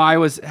 I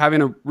was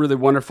having a really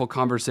wonderful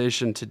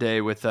conversation today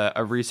with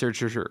a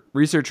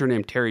researcher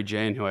named Terry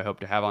Jane, who I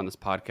hope to have on this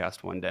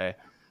podcast one day.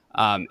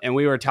 And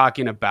we were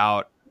talking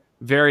about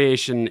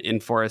variation in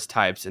forest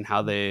types and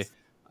how they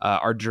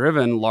are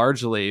driven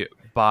largely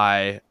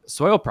by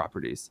soil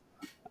properties.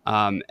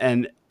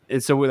 And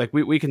so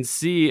we can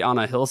see on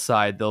a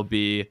hillside there'll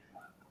be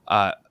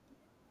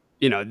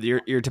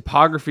your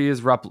topography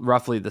is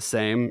roughly the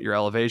same. Your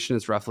elevation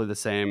is roughly the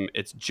same.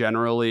 It's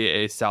generally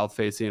a south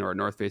facing or a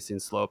north facing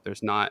slope.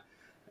 There's not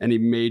any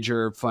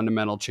major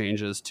fundamental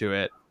changes to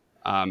it.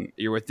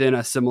 You're within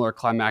a similar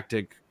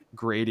climactic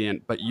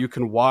gradient, but you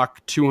can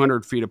walk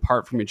 200 feet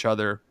apart from each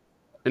other.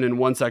 And in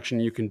one section,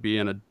 you can be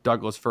in a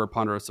Douglas fir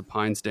ponderosa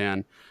pine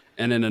stand.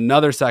 And in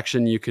another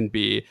section, you can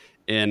be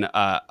in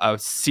a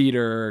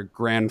cedar,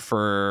 grand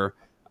fir,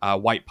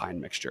 white pine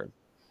mixture.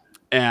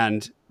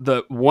 And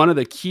one of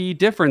the key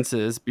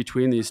differences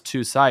between these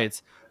two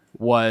sites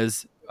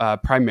was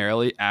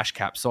primarily ash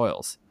cap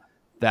soils.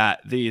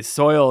 That these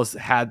soils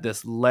had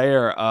this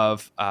layer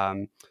of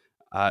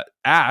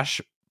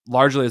ash,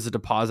 largely as a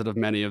deposit of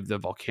many of the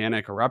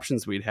volcanic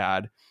eruptions we'd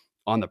had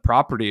on the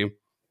property.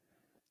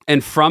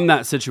 And from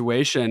that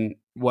situation,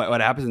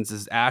 what happens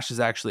is ash is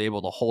actually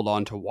able to hold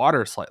on to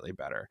water slightly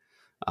better.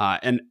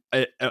 And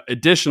it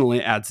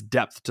additionally adds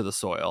depth to the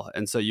soil.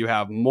 And so you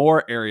have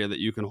more area that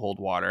you can hold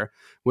water,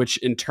 which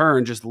in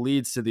turn just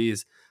leads to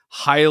these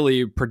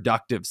highly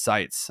productive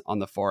sites on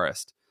the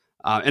forest.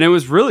 And it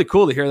was really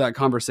cool to hear that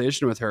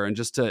conversation with her, and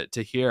just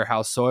to hear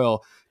how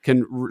soil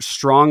can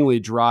strongly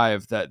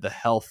drive the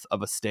health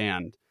of a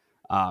stand.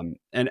 And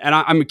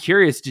I'm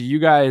curious,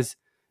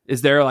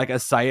 is there like a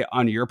site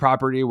on your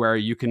property where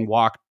you can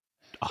walk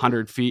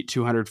 100 feet,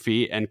 200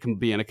 feet and can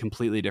be in a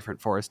completely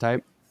different forest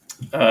type?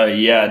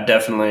 Yeah,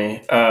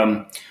 definitely.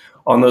 On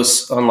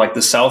like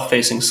the south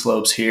facing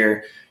slopes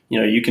here,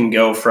 you can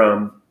go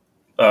from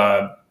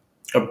a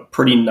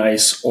pretty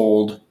nice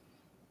old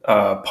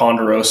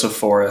ponderosa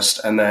forest,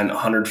 and then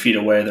 100 feet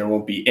away there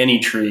won't be any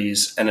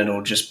trees, and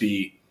it'll just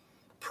be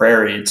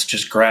prairie. It's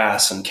just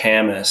grass and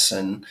camas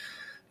and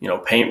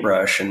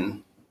paintbrush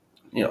and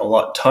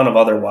a ton of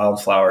other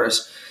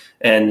wildflowers.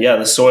 And yeah,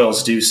 the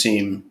soils do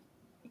seem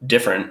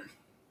different.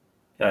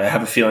 I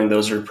have a feeling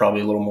those are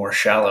probably a little more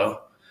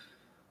shallow.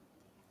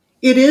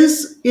 It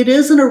is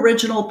an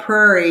original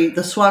prairie.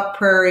 The Swak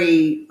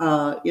Prairie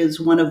is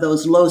one of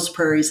those loess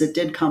prairies that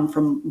did come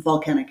from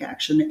volcanic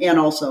action and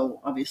also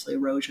obviously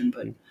erosion.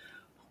 But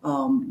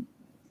and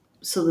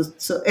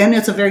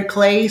it's a very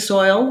clayey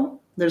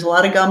soil. There's a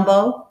lot of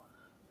gumbo.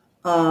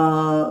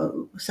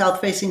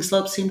 South facing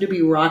slopes seem to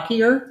be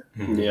rockier.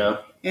 Yeah,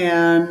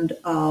 and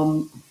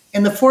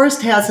the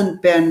forest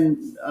hasn't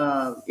been.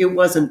 It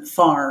wasn't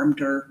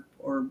farmed or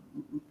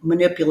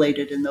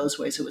manipulated in those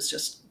ways. It was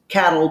just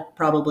cattle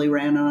probably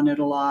ran on it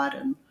a lot,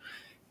 and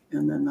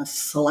then the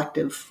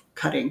selective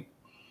cutting.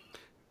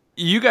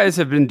 You guys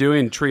have been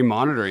doing tree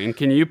monitoring.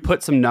 Can you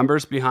put some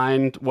numbers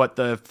behind what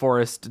the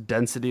forest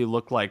density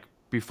looked like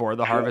before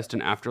the harvest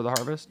and after the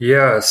harvest?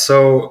 Yeah,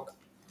 so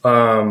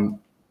what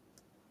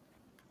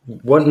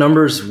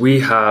numbers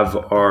we have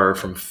are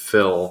from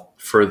Phil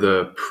for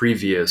the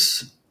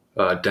previous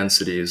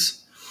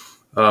densities.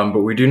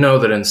 But we do know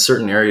that in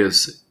certain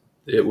areas,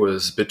 it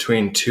was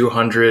between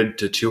 200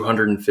 to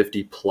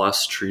 250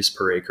 plus trees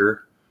per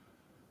acre.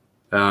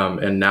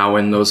 And now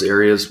in those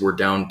areas, we're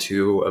down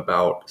to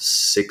about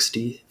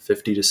 50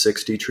 to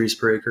 60 trees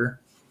per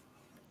acre.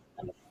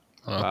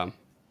 Wow.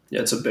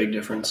 Yeah, it's a big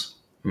difference.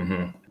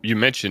 Mm-hmm. You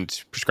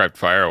mentioned prescribed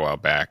fire a while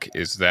back.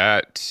 Is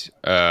that,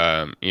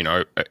 are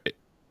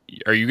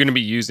you going to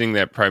be using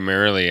that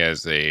primarily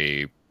as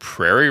a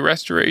prairie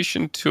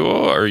restoration tool?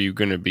 Or are you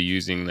going to be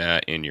using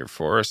that in your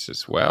forest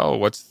as well?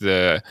 What's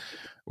the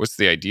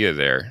idea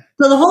there?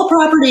 So the whole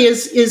property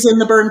is in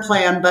the burn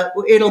plan, but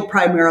it'll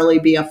primarily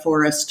be a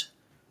forest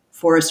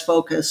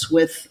focus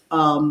with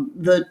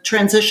the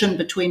transition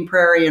between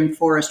prairie and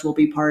forest will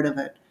be part of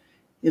it.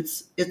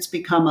 It's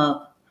become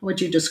how would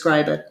you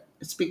describe it?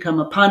 It's become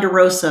a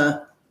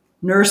ponderosa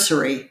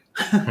nursery.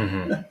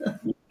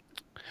 Mm-hmm.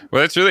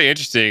 Well, that's really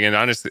interesting. And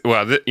honestly,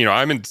 well,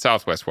 I'm in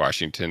Southwest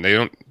Washington. They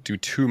don't do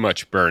too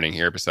much burning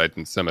here besides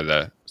in some of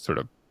the sort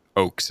of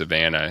oak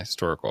savanna,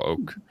 historical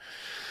oak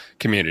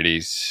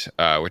communities,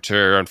 which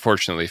are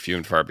unfortunately few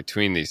and far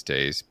between these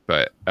days.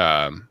 But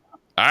I'm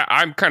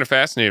kind of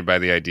fascinated by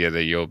the idea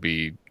that you'll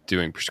be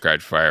doing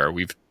prescribed fire.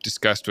 We've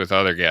discussed with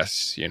other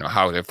guests,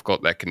 how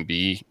difficult that can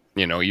be,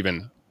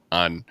 even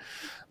on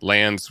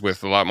lands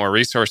with a lot more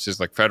resources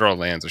like federal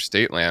lands or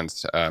state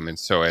lands. And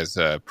so as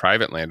a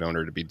private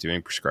landowner to be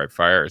doing prescribed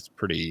fire, it's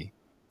pretty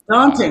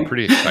Daunting.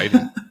 pretty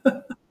exciting.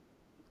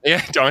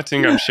 Yeah,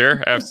 daunting, I'm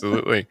sure.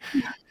 Absolutely.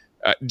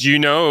 Do you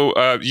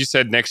know, you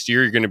said next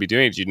year you're going to be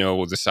doing it. Do you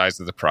know the size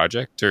of the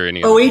project or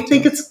any? We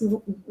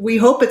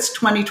hope it's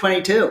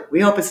 2022.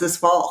 We hope it's this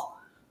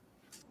fall.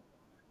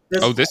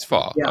 This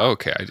fall. Yeah. Oh,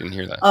 okay. I didn't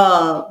hear that.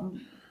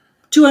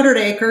 200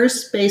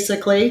 acres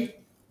basically.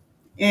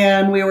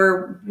 And we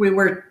were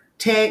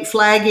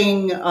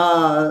flagging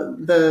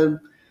the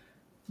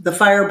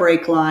fire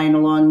break line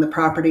along the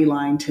property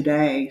line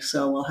today.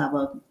 So we'll have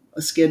a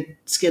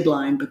skid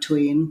line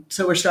between.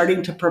 So we're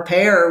starting to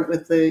prepare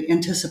with the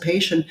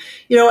anticipation.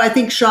 I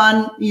think,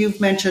 Sean, you've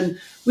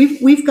mentioned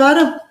we've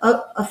got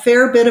a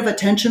fair bit of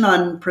attention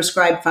on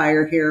prescribed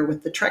fire here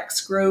with the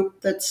Trex group.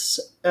 That's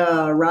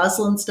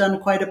Rosalind's done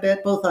quite a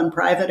bit, both on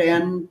private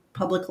and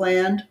public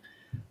land.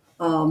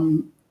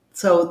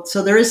 So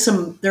there is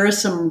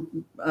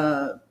some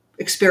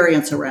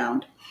experience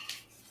around.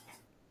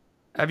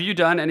 Have you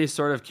done any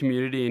sort of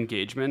community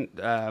engagement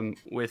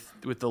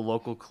with the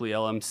local Cle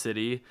Elum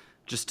city,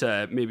 just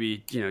to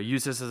maybe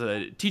use this as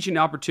a teaching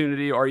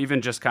opportunity, or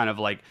even just kind of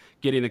like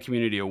getting the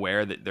community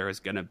aware that there is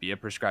going to be a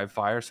prescribed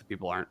fire, so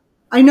people aren't?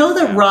 I know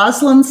that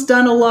Rosalind's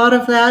done a lot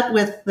of that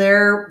with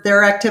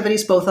their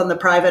activities, both on the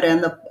private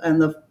and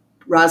the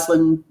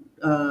Rosalind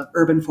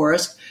urban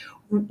forest.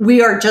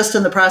 We are just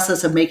in the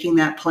process of making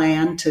that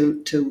plan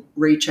to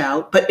reach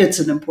out, but it's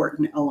an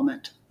important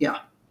element. Yeah.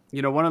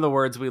 One of the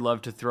words we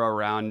love to throw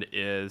around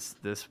is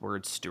this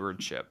word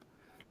stewardship.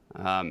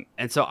 And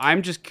so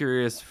I'm just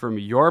curious, from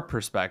your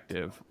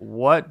perspective,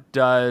 what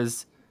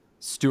does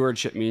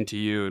stewardship mean to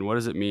you, and what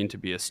does it mean to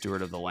be a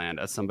steward of the land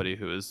as somebody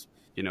who has,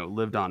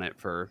 lived on it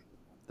for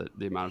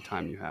the amount of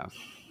time you have?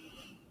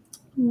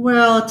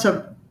 Well, it's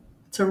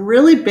a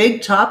really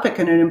big topic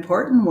and an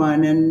important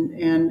one,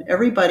 and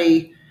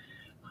everybody.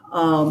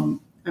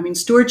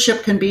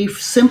 Stewardship can be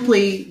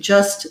simply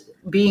just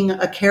being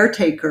a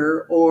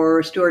caretaker,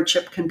 or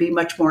stewardship can be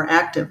much more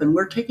active. And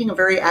we're taking a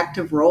very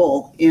active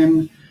role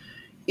in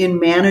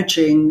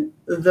managing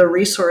the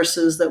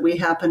resources that we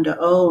happen to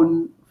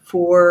own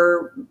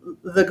for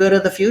the good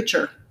of the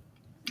future.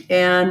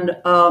 And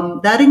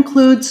that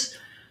includes,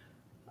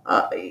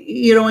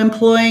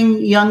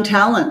 employing young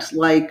talent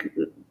like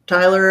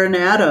Tyler and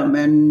Adam,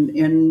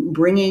 and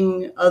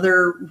bringing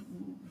other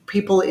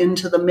people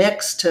into the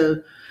mix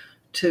to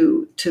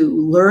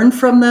learn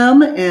from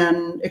them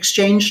and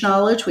exchange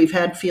knowledge. We've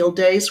had field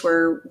days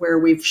where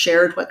we've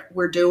shared what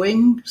we're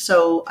doing.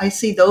 So I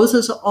see those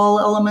as all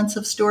elements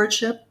of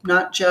stewardship,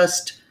 not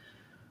just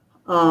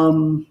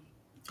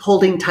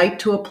holding tight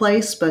to a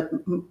place, but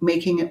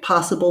making it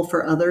possible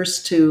for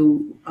others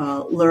to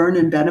learn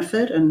and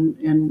benefit. And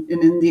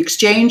in the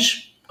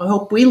exchange, I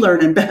hope we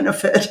learn and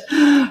benefit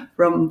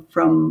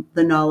from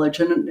the knowledge.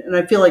 And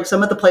I feel like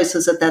some of the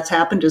places that's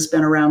happened has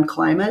been around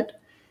climate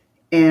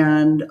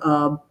and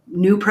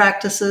new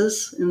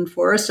practices in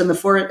forest, and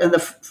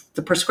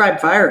the prescribed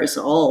fire is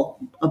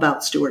all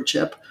about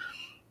stewardship.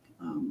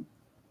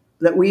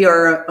 That we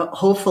are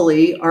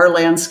hopefully our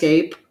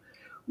landscape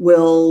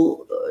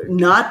will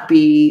not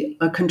be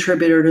a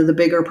contributor to the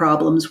bigger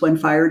problems when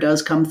fire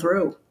does come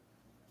through,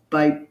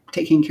 by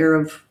taking care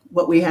of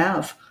what we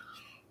have.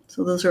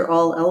 So those are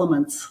all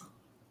elements.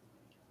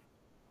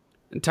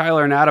 And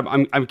Tyler and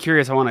Adam, I'm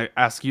curious. I want to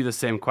ask you the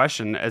same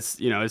question as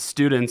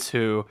students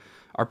who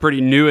are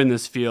pretty new in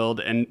this field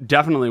and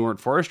definitely weren't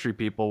forestry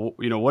people.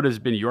 What has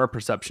been your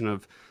perception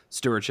of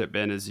stewardship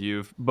been as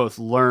you've both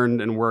learned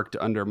and worked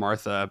under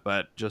Martha,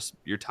 but just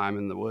your time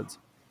in the woods?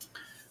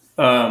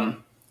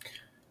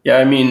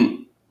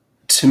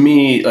 To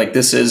me, like,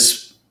 this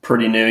is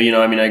pretty new.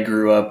 I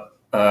grew up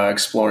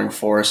exploring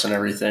forests and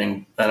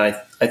everything, and I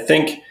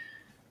think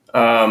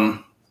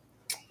I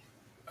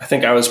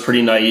was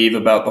pretty naive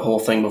about the whole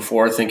thing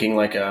before, thinking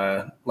like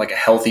a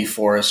healthy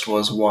forest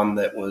was one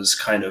that was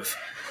kind of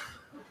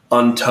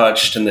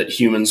untouched and that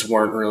humans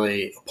weren't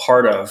really a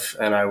part of.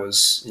 And I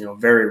was,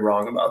 very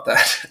wrong about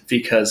that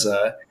because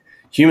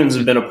humans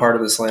have been a part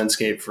of this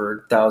landscape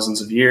for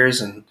thousands of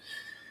years. And,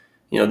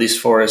 these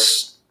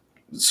forests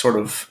sort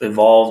of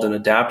evolved and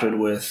adapted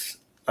with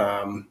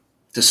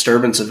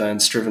disturbance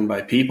events driven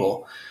by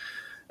people.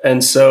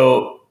 And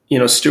so,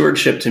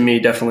 stewardship to me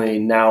definitely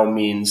now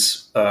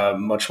means a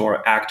much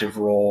more active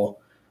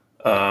role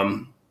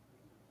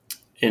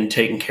in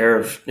taking care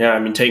of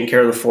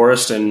the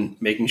forest and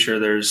making sure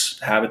there's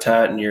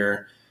habitat, and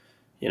you're,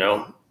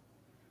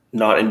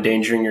 not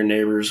endangering your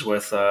neighbors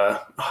with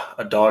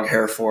a dog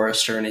hair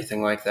forest or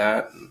anything like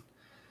that. And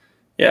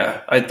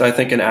yeah, I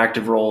think an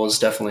active role is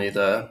definitely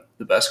the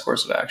best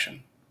course of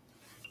action.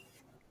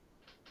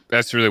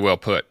 That's really well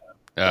put.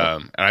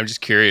 And I'm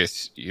just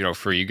curious,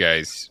 for you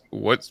guys,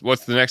 what's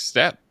the next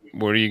step?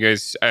 What are you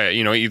guys,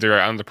 either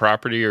on the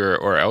property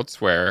or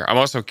elsewhere? I'm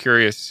also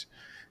curious.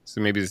 So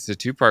maybe this is a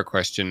two-part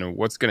question.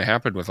 What's going to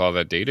happen with all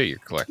that data you're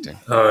collecting?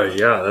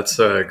 Yeah, that's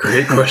a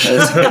great question.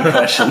 That's a good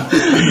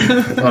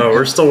question.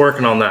 We're still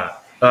working on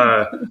that.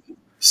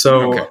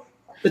 Okay.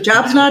 The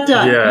job's not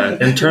done. Yeah,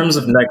 in terms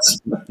of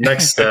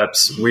next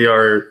steps, we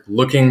are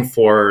looking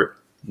for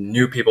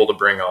new people to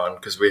bring on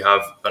because we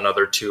have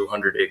another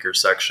 200-acre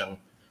section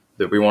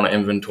that we want to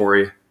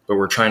inventory, but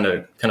we're trying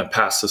to kind of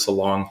pass this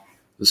along,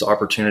 this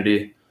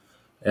opportunity.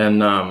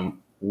 And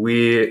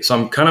so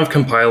I'm kind of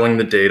compiling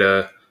the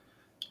data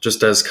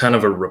just as kind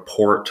of a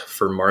report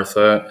for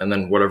Martha, and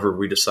then whatever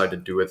we decide to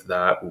do with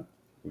that,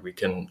 we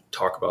can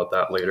talk about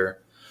that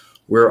later.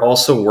 We're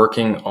also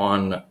working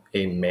on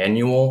a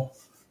manual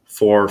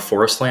for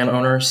forest land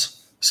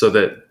owners so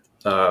that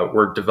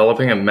we're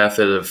developing a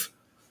method of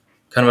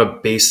kind of a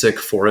basic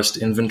forest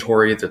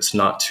inventory that's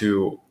not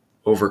too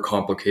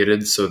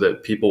overcomplicated so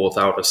that people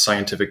without a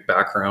scientific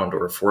background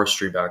or a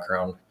forestry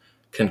background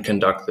can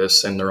conduct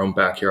this in their own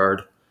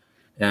backyard.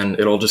 And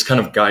it'll just kind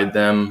of guide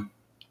them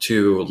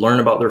to learn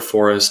about their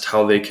forest,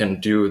 how they can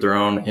do their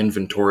own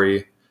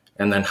inventory,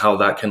 and then how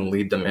that can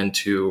lead them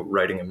into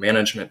writing a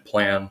management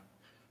plan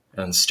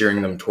and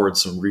steering them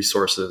towards some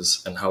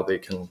resources and how they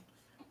can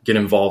get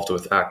involved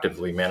with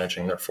actively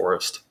managing their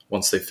forest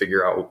once they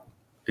figure out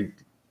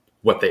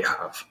what they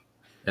have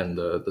and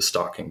the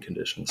stocking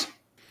conditions.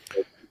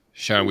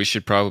 Sean, we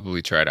should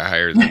probably try to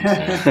hire them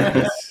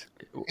soon.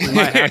 We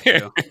might have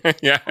to.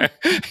 Yeah,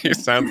 it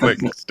sounds like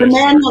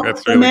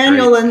The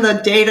manual and the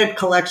data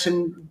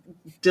collection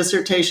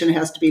dissertation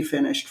has to be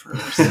finished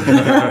first.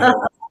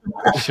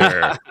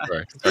 Sure, of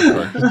course.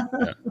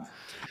 Yeah.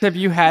 Have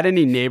you had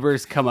any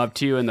neighbors come up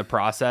to you in the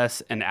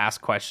process and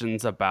ask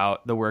questions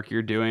about the work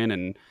you're doing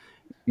and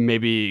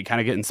maybe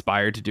kind of get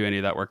inspired to do any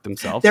of that work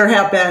themselves? There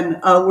have been.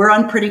 We're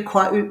on pretty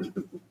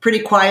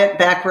quiet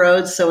back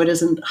roads, so it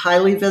isn't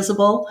highly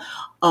visible.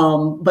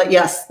 But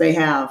yes, they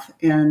have,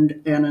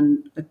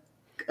 and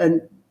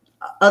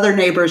other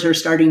neighbors are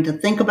starting to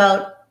think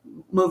about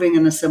moving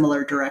in a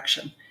similar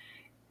direction.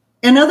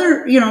 And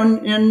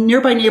and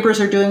nearby neighbors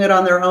are doing it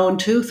on their own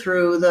too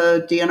through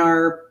the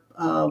DNR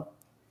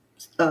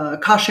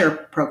cost share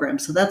program.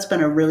 So that's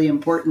been a really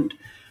important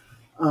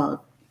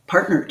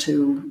partner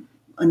to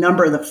a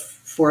number of the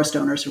forest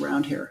owners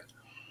around here.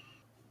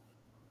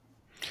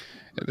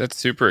 That's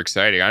super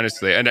exciting,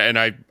 honestly. And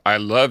I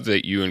love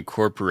that you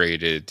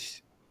incorporated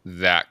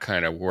that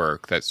kind of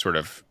work, that sort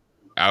of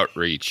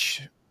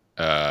outreach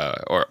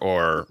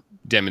or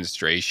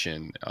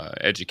demonstration,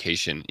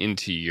 education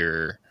into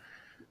your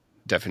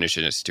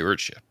definition of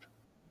stewardship.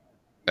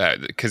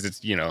 Because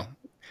it's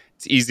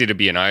easy to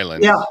be an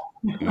island. Yeah.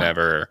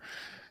 Never,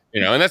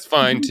 and that's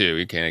fine too.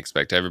 You can't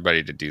expect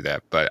everybody to do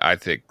that. But I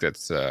think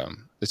that's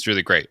it's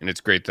really great. And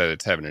it's great that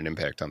it's having an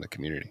impact on the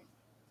community.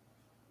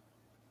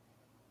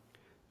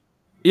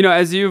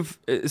 As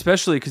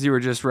especially because you were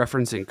just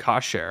referencing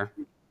cost share,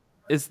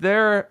 is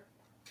there,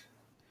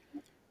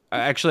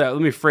 actually,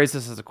 let me phrase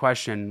this as a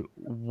question.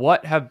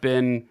 What have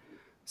been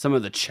some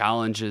of the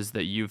challenges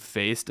that you've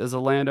faced as a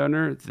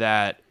landowner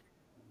that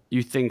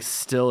you think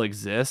still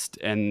exist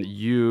and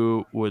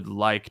you would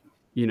like,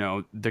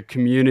 the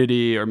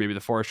community or maybe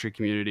the forestry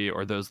community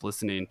or those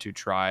listening to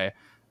try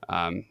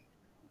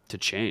to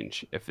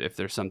change if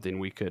there's something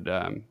we could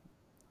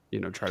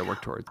try to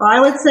work towards?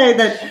 I would say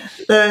that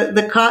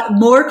the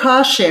more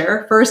cost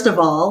share, first of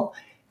all,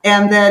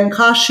 and then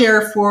cost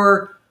share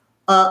for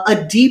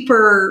a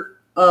deeper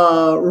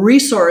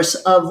resource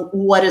of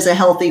what is a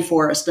healthy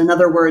forest. In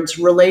other words,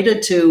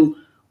 related to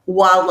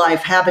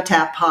wildlife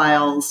habitat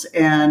piles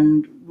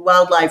and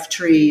wildlife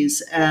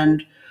trees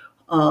and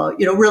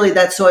really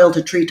that soil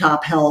to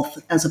treetop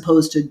health, as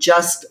opposed to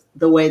just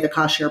the way the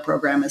cost share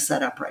program is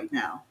set up right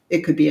now.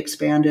 It could be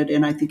expanded,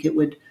 and I think it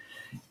would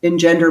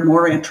engender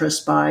more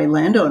interest by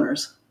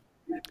landowners.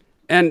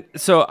 And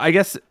so I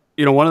guess,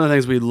 one of the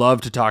things we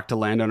love to talk to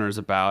landowners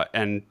about,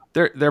 and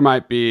there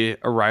might be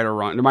a right or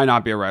wrong, there might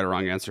not be a right or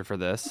wrong answer for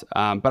this.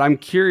 But I'm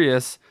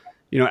curious,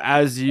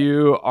 as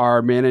you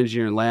are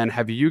managing your land,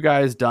 have you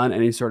guys done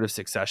any sort of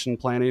succession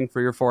planning for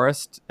your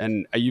forest?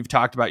 And you've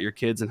talked about your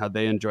kids and how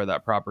they enjoy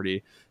that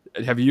property.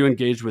 Have you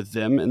engaged with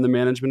them in the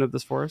management of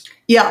this forest?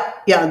 Yeah.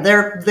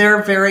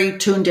 They're very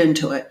tuned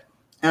into it.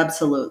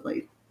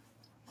 Absolutely.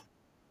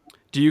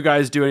 Do you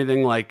guys do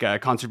anything like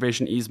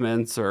conservation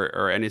easements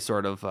or any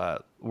sort of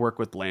work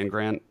with land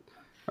grant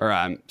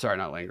or sorry,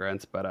 not land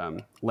grants, but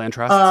land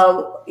trusts?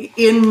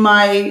 In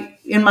my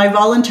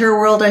volunteer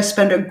world, I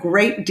spend a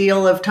great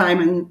deal of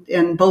time,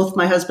 and both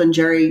my husband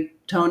Jerry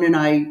Tone and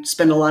I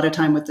spend a lot of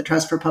time with the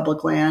Trust for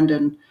Public Land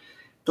and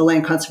the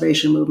land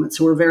conservation movement.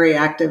 So we're very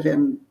active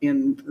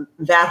in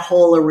that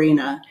whole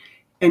arena.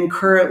 And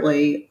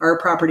currently, our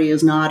property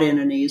is not in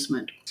an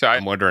easement. So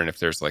I'm wondering if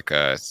there's like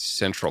a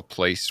central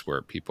place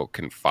where people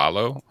can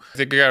follow. I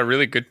think I got a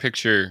really good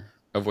picture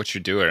of what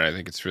you're doing. I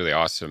think it's really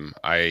awesome.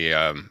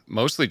 I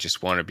mostly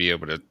just want to be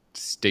able to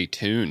stay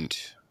tuned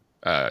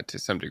to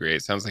some degree.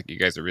 It sounds like you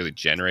guys are really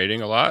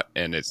generating a lot,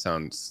 and it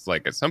sounds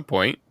like at some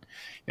point,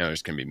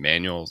 there's going to be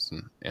manuals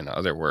and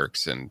other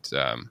works and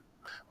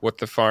what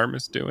the farm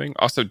is doing.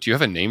 Also, do you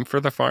have a name for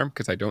the farm?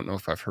 Because I don't know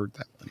if I've heard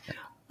that one yet.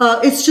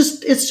 It's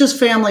just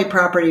family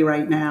property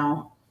right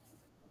now.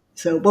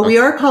 So, but we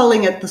are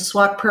calling it the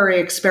Swat Prairie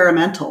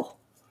Experimental,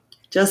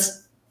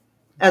 just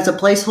as a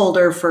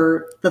placeholder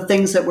for the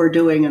things that we're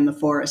doing in the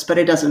forest. But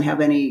it doesn't have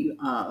any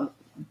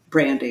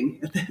branding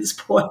at this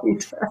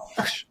point.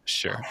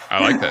 Sure,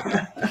 I like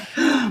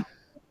that.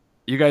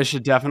 You guys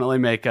should definitely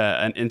make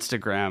an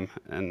Instagram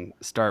and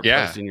start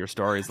posting your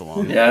stories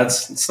along. Yeah,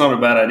 it's not a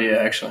bad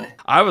idea, actually.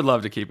 I would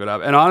love to keep it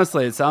up. And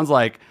honestly, it sounds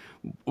like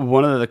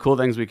one of the cool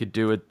things we could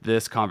do with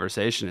this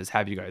conversation is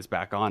have you guys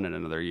back on in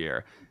another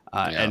year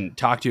and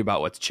talk to you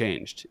about what's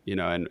changed,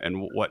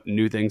 and what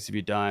new things have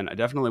you done.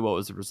 Definitely what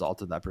was the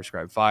result of that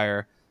prescribed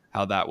fire,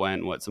 how that went,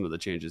 and what some of the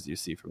changes you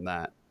see from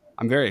that.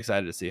 I'm very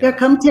excited to see. Yeah,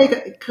 come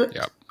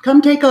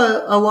take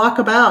a walk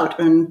about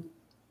and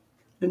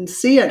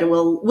see it.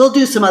 We'll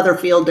do some other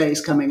field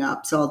days coming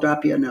up, so I'll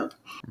drop you a note.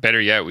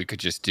 Better yet, we could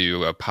just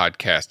do a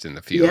podcast in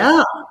the field.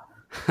 Yeah.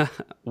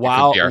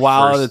 while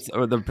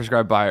the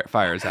prescribed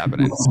fire is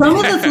happening. Some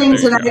of the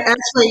things that I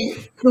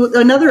actually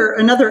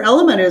another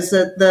element is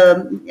that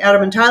the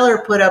Adam and Tyler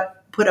put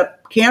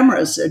up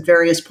cameras at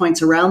various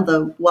points around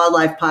the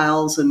wildlife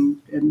piles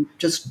and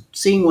just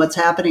seeing what's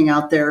happening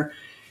out there,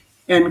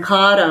 and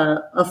caught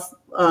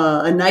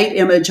a night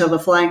image of a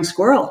flying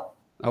squirrel.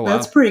 Oh, wow.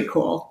 That's pretty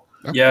cool.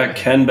 Yeah,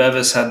 Ken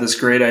Bevis had this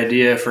great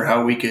idea for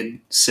how we could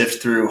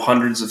sift through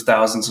hundreds of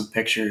thousands of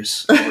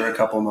pictures over a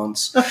couple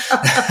months. But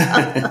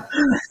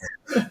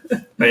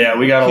yeah,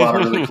 we got a lot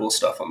of really cool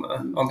stuff on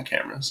the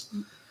cameras.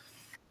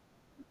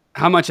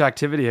 How much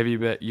activity have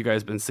you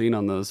guys been seeing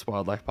on those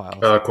wildlife piles?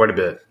 Quite a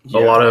bit.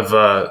 Yeah. A lot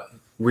of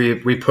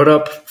we put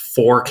up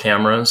 40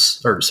 cameras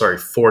for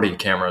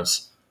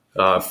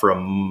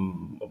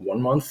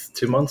 1 month,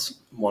 2 months,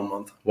 1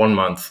 month, 1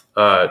 month,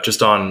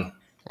 just on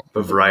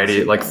a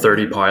variety, like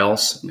 30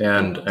 piles.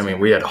 And I mean,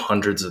 we had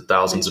hundreds of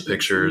thousands of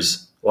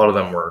pictures. A lot of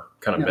them were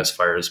kind of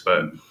misfires,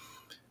 but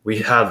we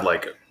had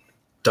like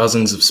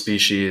dozens of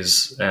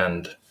species,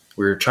 and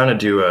we were trying to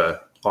do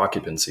a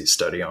occupancy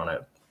study on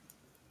it,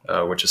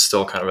 which is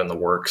still kind of in the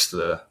works.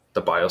 The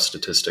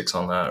biostatistics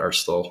on that are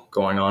still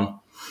going on.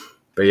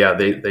 But yeah,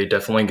 they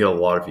definitely get a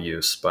lot of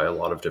use by a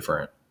lot of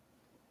different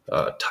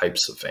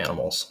types of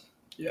animals.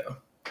 Yeah.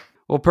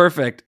 Well,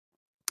 perfect.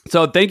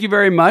 So thank you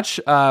very much,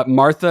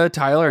 Martha,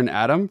 Tyler, and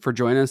Adam, for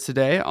joining us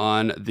today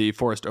on the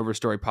Forest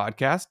Overstory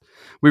podcast.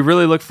 We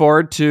really look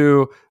forward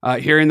to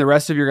hearing the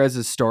rest of your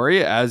guys'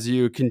 story as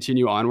you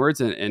continue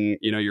onwards and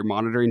you're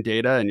monitoring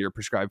data and your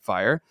prescribed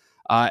fire.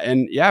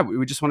 And yeah,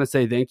 we just want to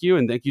say thank you,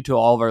 and thank you to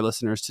all of our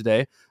listeners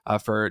today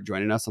for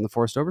joining us on the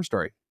Forest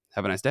Overstory.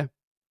 Have a nice day.